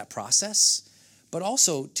honoring of that process, but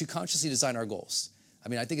also to consciously design our goals. I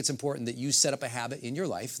mean, I think it's important that you set up a habit in your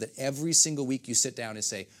life that every single week you sit down and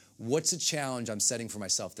say, what's a challenge I'm setting for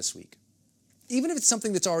myself this week? Even if it's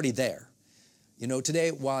something that's already there. You know, today,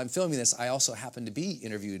 while I'm filming this, I also happened to be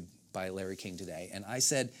interviewed by Larry King today. And I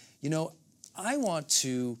said, you know, I want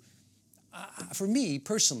to, for me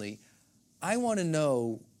personally, I want to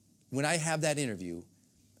know when I have that interview,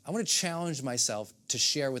 I want to challenge myself to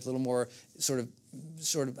share with a little more sort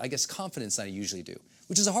of, I guess, confidence than I usually do,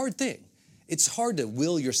 which is a hard thing. It's hard to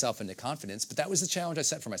will yourself into confidence, but that was the challenge I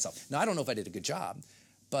set for myself. Now, I don't know if I did a good job,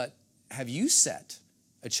 but have you set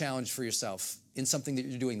a challenge for yourself in something that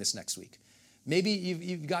you're doing this next week? Maybe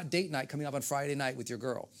you've got date night coming up on Friday night with your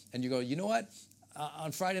girl, and you go, you know what?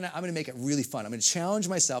 On Friday night, I'm going to make it really fun. I'm going to challenge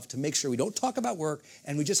myself to make sure we don't talk about work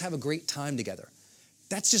and we just have a great time together.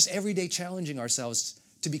 That's just every day challenging ourselves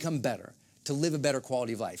to become better, to live a better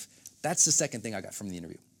quality of life. That's the second thing I got from the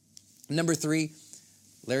interview. Number 3,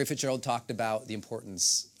 Larry Fitzgerald talked about the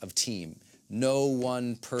importance of team. No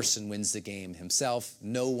one person wins the game himself.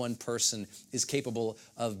 No one person is capable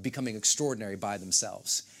of becoming extraordinary by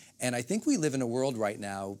themselves. And I think we live in a world right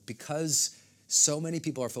now, because so many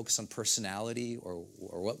people are focused on personality or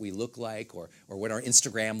what we look like or what our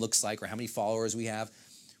Instagram looks like or how many followers we have.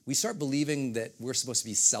 We start believing that we're supposed to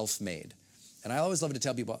be self-made. And I always love to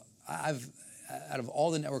tell people, out of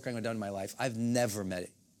all the networking I've done in my life, I've never met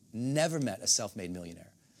a self-made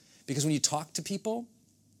millionaire. Because when you talk to people,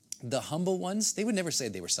 the humble ones, they would never say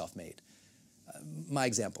they were self-made. My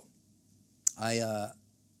example, I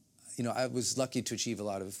was lucky to achieve a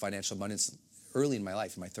lot of financial abundance early in my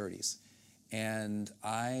life, in my 30s. And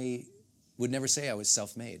I would never say I was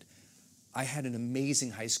self-made. I had an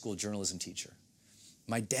amazing high school journalism teacher.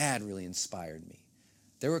 My dad really inspired me.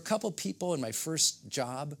 There were a couple people in my first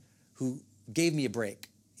job who gave me a break,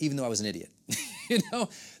 even though I was an idiot. You know,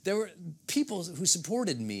 there were people who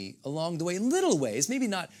supported me along the way in little ways. Maybe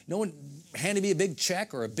not, no one handed me a big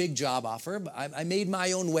check or a big job offer, but I made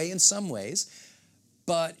my own way in some ways.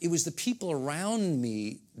 But it was the people around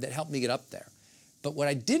me that helped me get up there. But what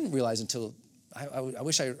I didn't realize until, I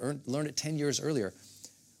wish I learned it 10 years earlier,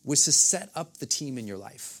 was to set up the team in your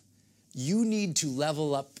life. You need to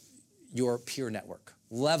level up your peer network.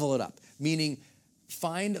 Level it up, meaning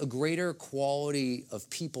find a greater quality of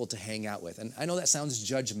people to hang out with. And I know that sounds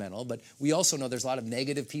judgmental, but we also know there's a lot of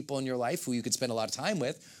negative people in your life who you could spend a lot of time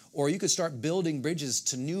with, or you could start building bridges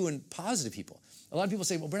to new and positive people. A lot of people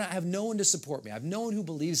say, well, Bernard, I have no one to support me. I have no one who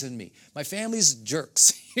believes in me. My family's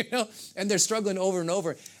jerks, you know, and they're struggling over and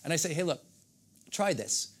over. And I say, hey, look, try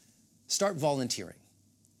this. Start volunteering.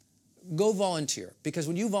 go volunteer, because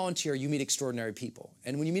when you volunteer, you meet extraordinary people.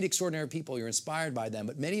 And when you meet extraordinary people, you're inspired by them,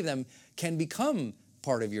 but many of them can become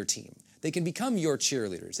part of your team. They can become your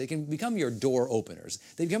cheerleaders. They can become your door openers.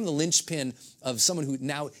 They become the linchpin of someone who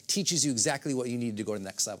now teaches you exactly what you need to go to the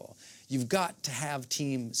next level. You've got to have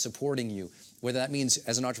team supporting you, whether that means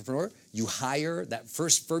as an entrepreneur, you hire that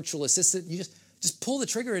first virtual assistant, you just pull the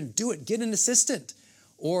trigger and do it, get an assistant.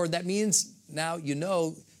 Or that means now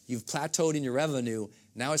you've plateaued in your revenue,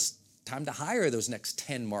 now it's time to hire those next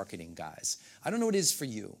 10 marketing guys. I don't know what it is for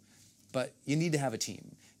you, but you need to have a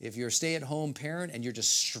team. If you're a stay-at-home parent and you're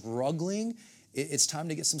just struggling, it's time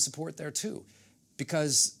to get some support there too.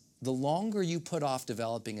 Because the longer you put off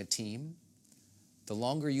developing a team, the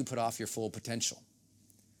longer you put off your full potential.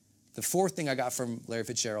 The fourth thing I got from Larry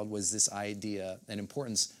Fitzgerald was this idea and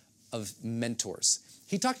importance of mentors.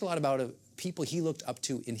 He talked a lot about people he looked up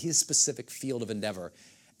to in his specific field of endeavor.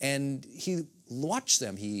 And he watched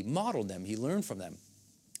them, he modeled them, he learned from them.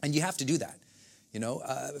 And you have to do that.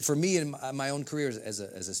 For me in my own career as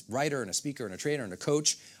a writer and a speaker and a trainer and a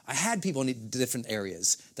coach, I had people in different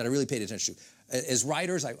areas that I really paid attention to. As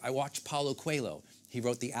writers, I watched Paulo Coelho. He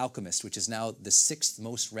wrote The Alchemist, which is now the 6th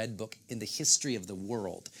most read book in the history of the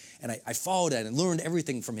world. And I followed that and learned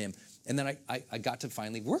everything from him. And then I got to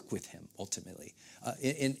finally work with him, ultimately.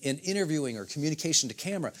 In interviewing or communication to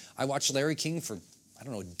camera, I watched Larry King for, I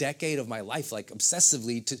don't know, a decade of my life, like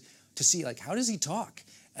obsessively to see, like, how does he talk?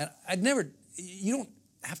 And you don't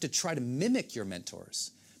have to try to mimic your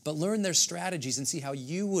mentors, but learn their strategies and see how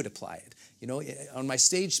you would apply it. On my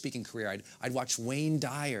stage speaking career, I'd watch Wayne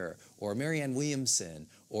Dyer or Marianne Williamson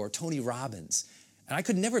or Tony Robbins. And I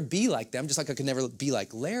could never be like them, just like I could never be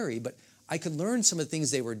like Larry, but I could learn some of the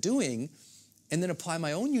things they were doing and then apply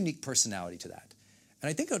my own unique personality to that. And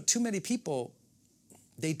I think too many people,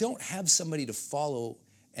 they don't have somebody to follow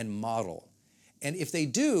and model. And if they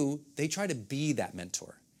do, they try to be that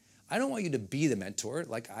mentor. I don't want you to be the mentor.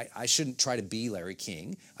 Like, I shouldn't try to be Larry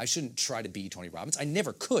King. I shouldn't try to be Tony Robbins. I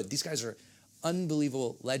never could. These guys are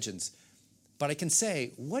unbelievable legends. But I can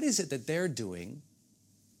say, what is it that they're doing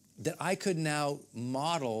that I could now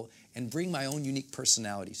model and bring my own unique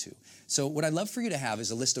personality to? So what I'd love for you to have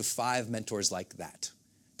is a list of 5 mentors like that.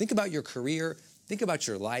 Think about your career. Think about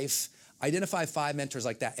your life. Identify 5 mentors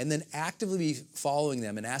like that, and then actively be following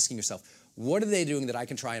them and asking yourself, what are they doing that I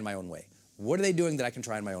can try in my own way? What are they doing that I can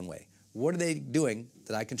try in my own way? What are they doing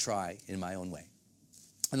that I can try in my own way?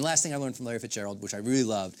 And the last thing I learned from Larry Fitzgerald, which I really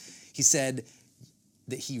loved, he said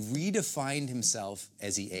that he redefined himself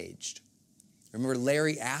as he aged. Remember,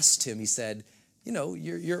 Larry asked him, he said,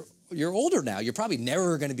 you're older now. You're probably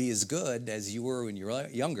never going to be as good as you were when you were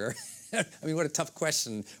younger. I mean, what a tough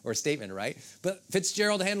question or statement, right? But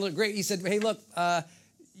Fitzgerald handled it great. He said, hey, look,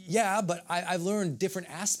 yeah, but I've learned different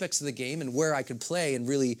aspects of the game and where I could play and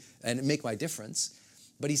really make my difference.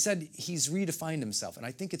 But he said he's redefined himself. And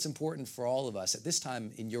I think it's important for all of us at this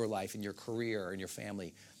time in your life, in your career, in your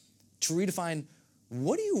family, to redefine,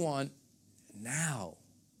 what do you want now,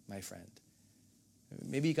 my friend?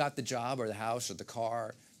 Maybe you got the job or the house or the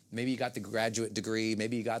car. Maybe you got the graduate degree.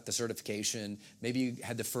 Maybe you got the certification. Maybe you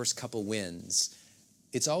had the first couple wins.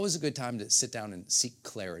 It's always a good time to sit down and seek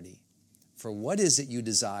clarity for what is it you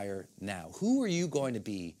desire now. Who are you going to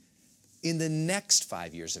be in the next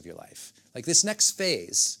 5 years of your life? Like this next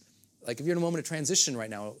phase, like if you're in a moment of transition right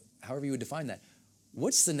now, however you would define that,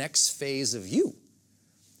 what's the next phase of you?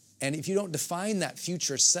 And if you don't define that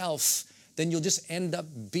future self, then you'll just end up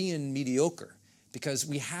being mediocre, because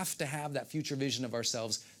we have to have that future vision of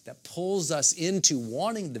ourselves that pulls us into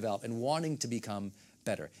wanting to develop and wanting to become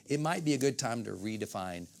better. It might be a good time to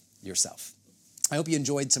redefine yourself. I hope you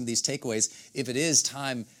enjoyed some of these takeaways. If it is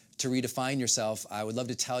time to redefine yourself, I would love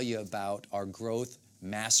to tell you about our Growth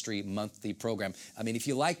Mastery Monthly program. I mean, if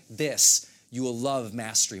you like this, you will love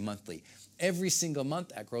Mastery Monthly. Every single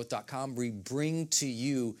month at growth.com, we bring to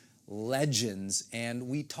you legends and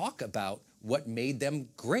we talk about what made them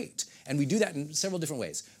great. And we do that in several different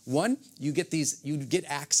ways. One, you get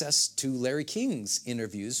access to Larry King's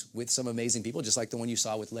interviews with some amazing people, just like the one you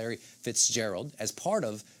saw with Larry Fitzgerald as part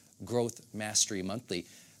of Growth Mastery Monthly.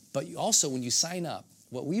 But you also, when you sign up,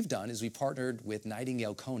 what we've done is we partnered with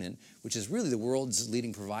Nightingale Conant, which is really the world's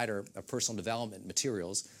leading provider of personal development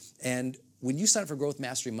materials. And when you sign up for Growth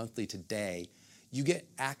Mastery Monthly today, you get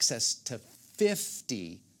access to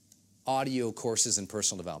 50 audio courses in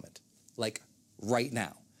personal development, like right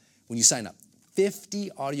now. When you sign up,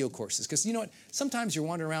 50 audio courses. Because you know what? Sometimes you're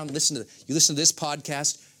wandering around, you listen to this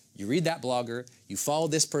podcast, you read that blogger, you follow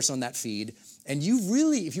this person on that feed, and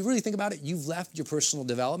if you really think about it, you've left your personal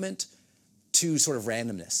development to sort of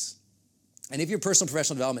randomness. And if your personal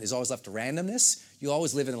professional development is always left to randomness, you'll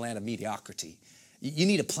always live in a land of mediocrity. You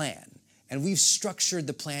need a plan. And we've structured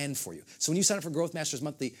the plan for you. So when you sign up for Growth Masters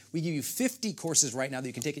Monthly, we give you 50 courses right now that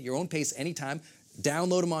you can take at your own pace anytime.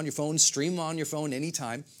 Download them on your phone, stream them on your phone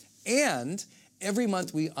anytime. And every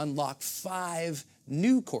month we unlock 5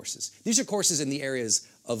 new courses. These are courses in the areas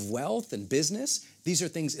of wealth and business. These are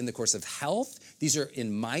things in the course of health. These are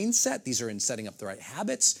in mindset. These are in setting up the right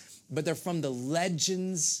habits. But they're from the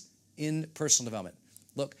legends in personal development.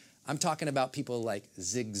 Look, I'm talking about people like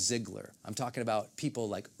Zig Ziglar. I'm talking about people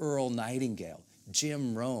like Earl Nightingale,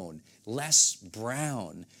 Jim Rohn, Les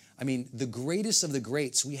Brown. I mean, the greatest of the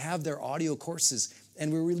greats. We have their audio courses,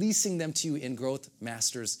 and we're releasing them to you in Growth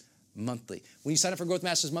Masters Monthly. When you sign up for Growth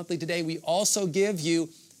Masters Monthly today, we also give you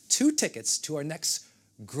 2 tickets to our next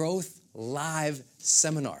Growth Live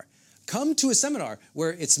seminar. Come to a seminar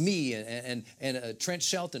where it's me and Trent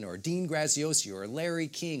Shelton or Dean Graziosi or Larry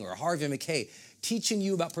King or Harvey McKay teaching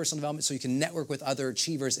you about personal development so you can network with other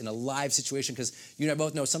achievers in a live situation, because you and I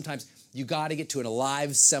both know sometimes you got to get to a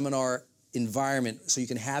live seminar environment so you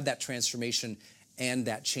can have that transformation and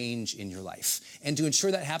that change in your life. And to ensure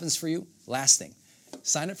that happens for you, last thing,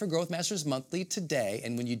 sign up for Growth Masters Monthly today,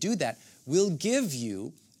 and when you do that, we'll give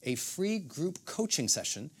you a free group coaching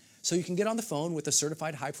session so you can get on the phone with a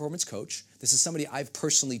certified high-performance coach. This is somebody I've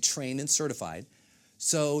personally trained and certified,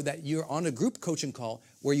 so that you're on a group coaching call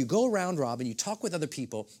where you go around, Rob, and you talk with other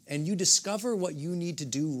people and you discover what you need to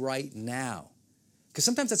do right now. Because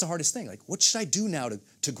sometimes that's the hardest thing. Like, what should I do now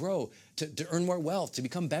to grow, to earn more wealth, to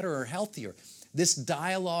become better or healthier? This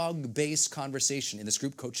dialogue-based conversation in this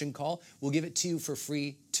group coaching call, we'll give it to you for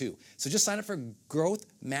free too. So just sign up for Growth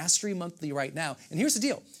Mastery Monthly right now. And here's the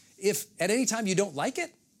deal. If at any time you don't like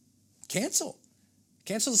it, cancel.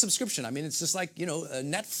 Cancel the subscription. I mean, it's just like,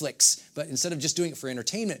 Netflix, but instead of just doing it for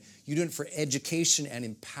entertainment, you're doing it for education and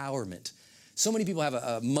empowerment. So many people have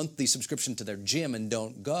a monthly subscription to their gym and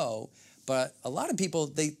don't go, but a lot of people,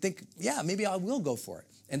 they think, yeah, maybe I will go for it.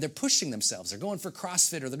 And they're pushing themselves. They're going for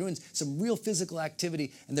CrossFit or they're doing some real physical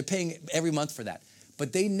activity and they're paying every month for that.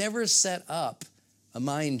 But they never set up a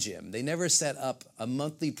mind gym. They never set up a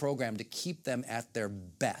monthly program to keep them at their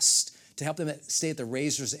best, to help them stay at the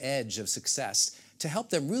razor's edge of success, to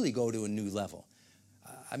help them really go to a new level.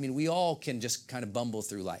 I mean, we all can just kind of bumble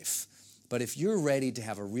through life. But if you're ready to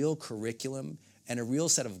have a real curriculum and a real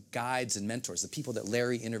set of guides and mentors, the people that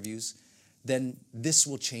Larry interviews, then this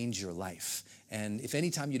will change your life. And if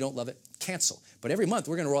anytime you don't love it, cancel. But every month,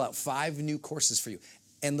 we're going to roll out 5 new courses for you.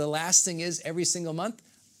 And the last thing is, every single month,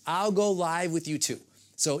 I'll go live with you too.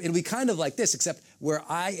 So it'll be kind of like this, except where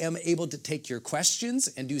I am able to take your questions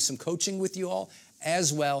and do some coaching with you all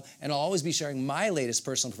as well. And I'll always be sharing my latest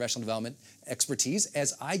personal and professional development expertise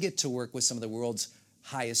as I get to work with some of the world's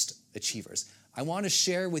highest achievers. I want to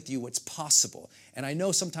share with you what's possible. And I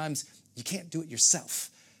know sometimes you can't do it yourself.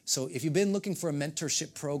 So if you've been looking for a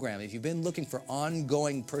mentorship program, if you've been looking for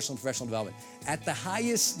ongoing personal and professional development at the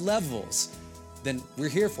highest levels, then we're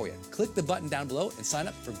here for you. Click the button down below and sign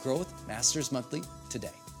up for Growth Masters Monthly today.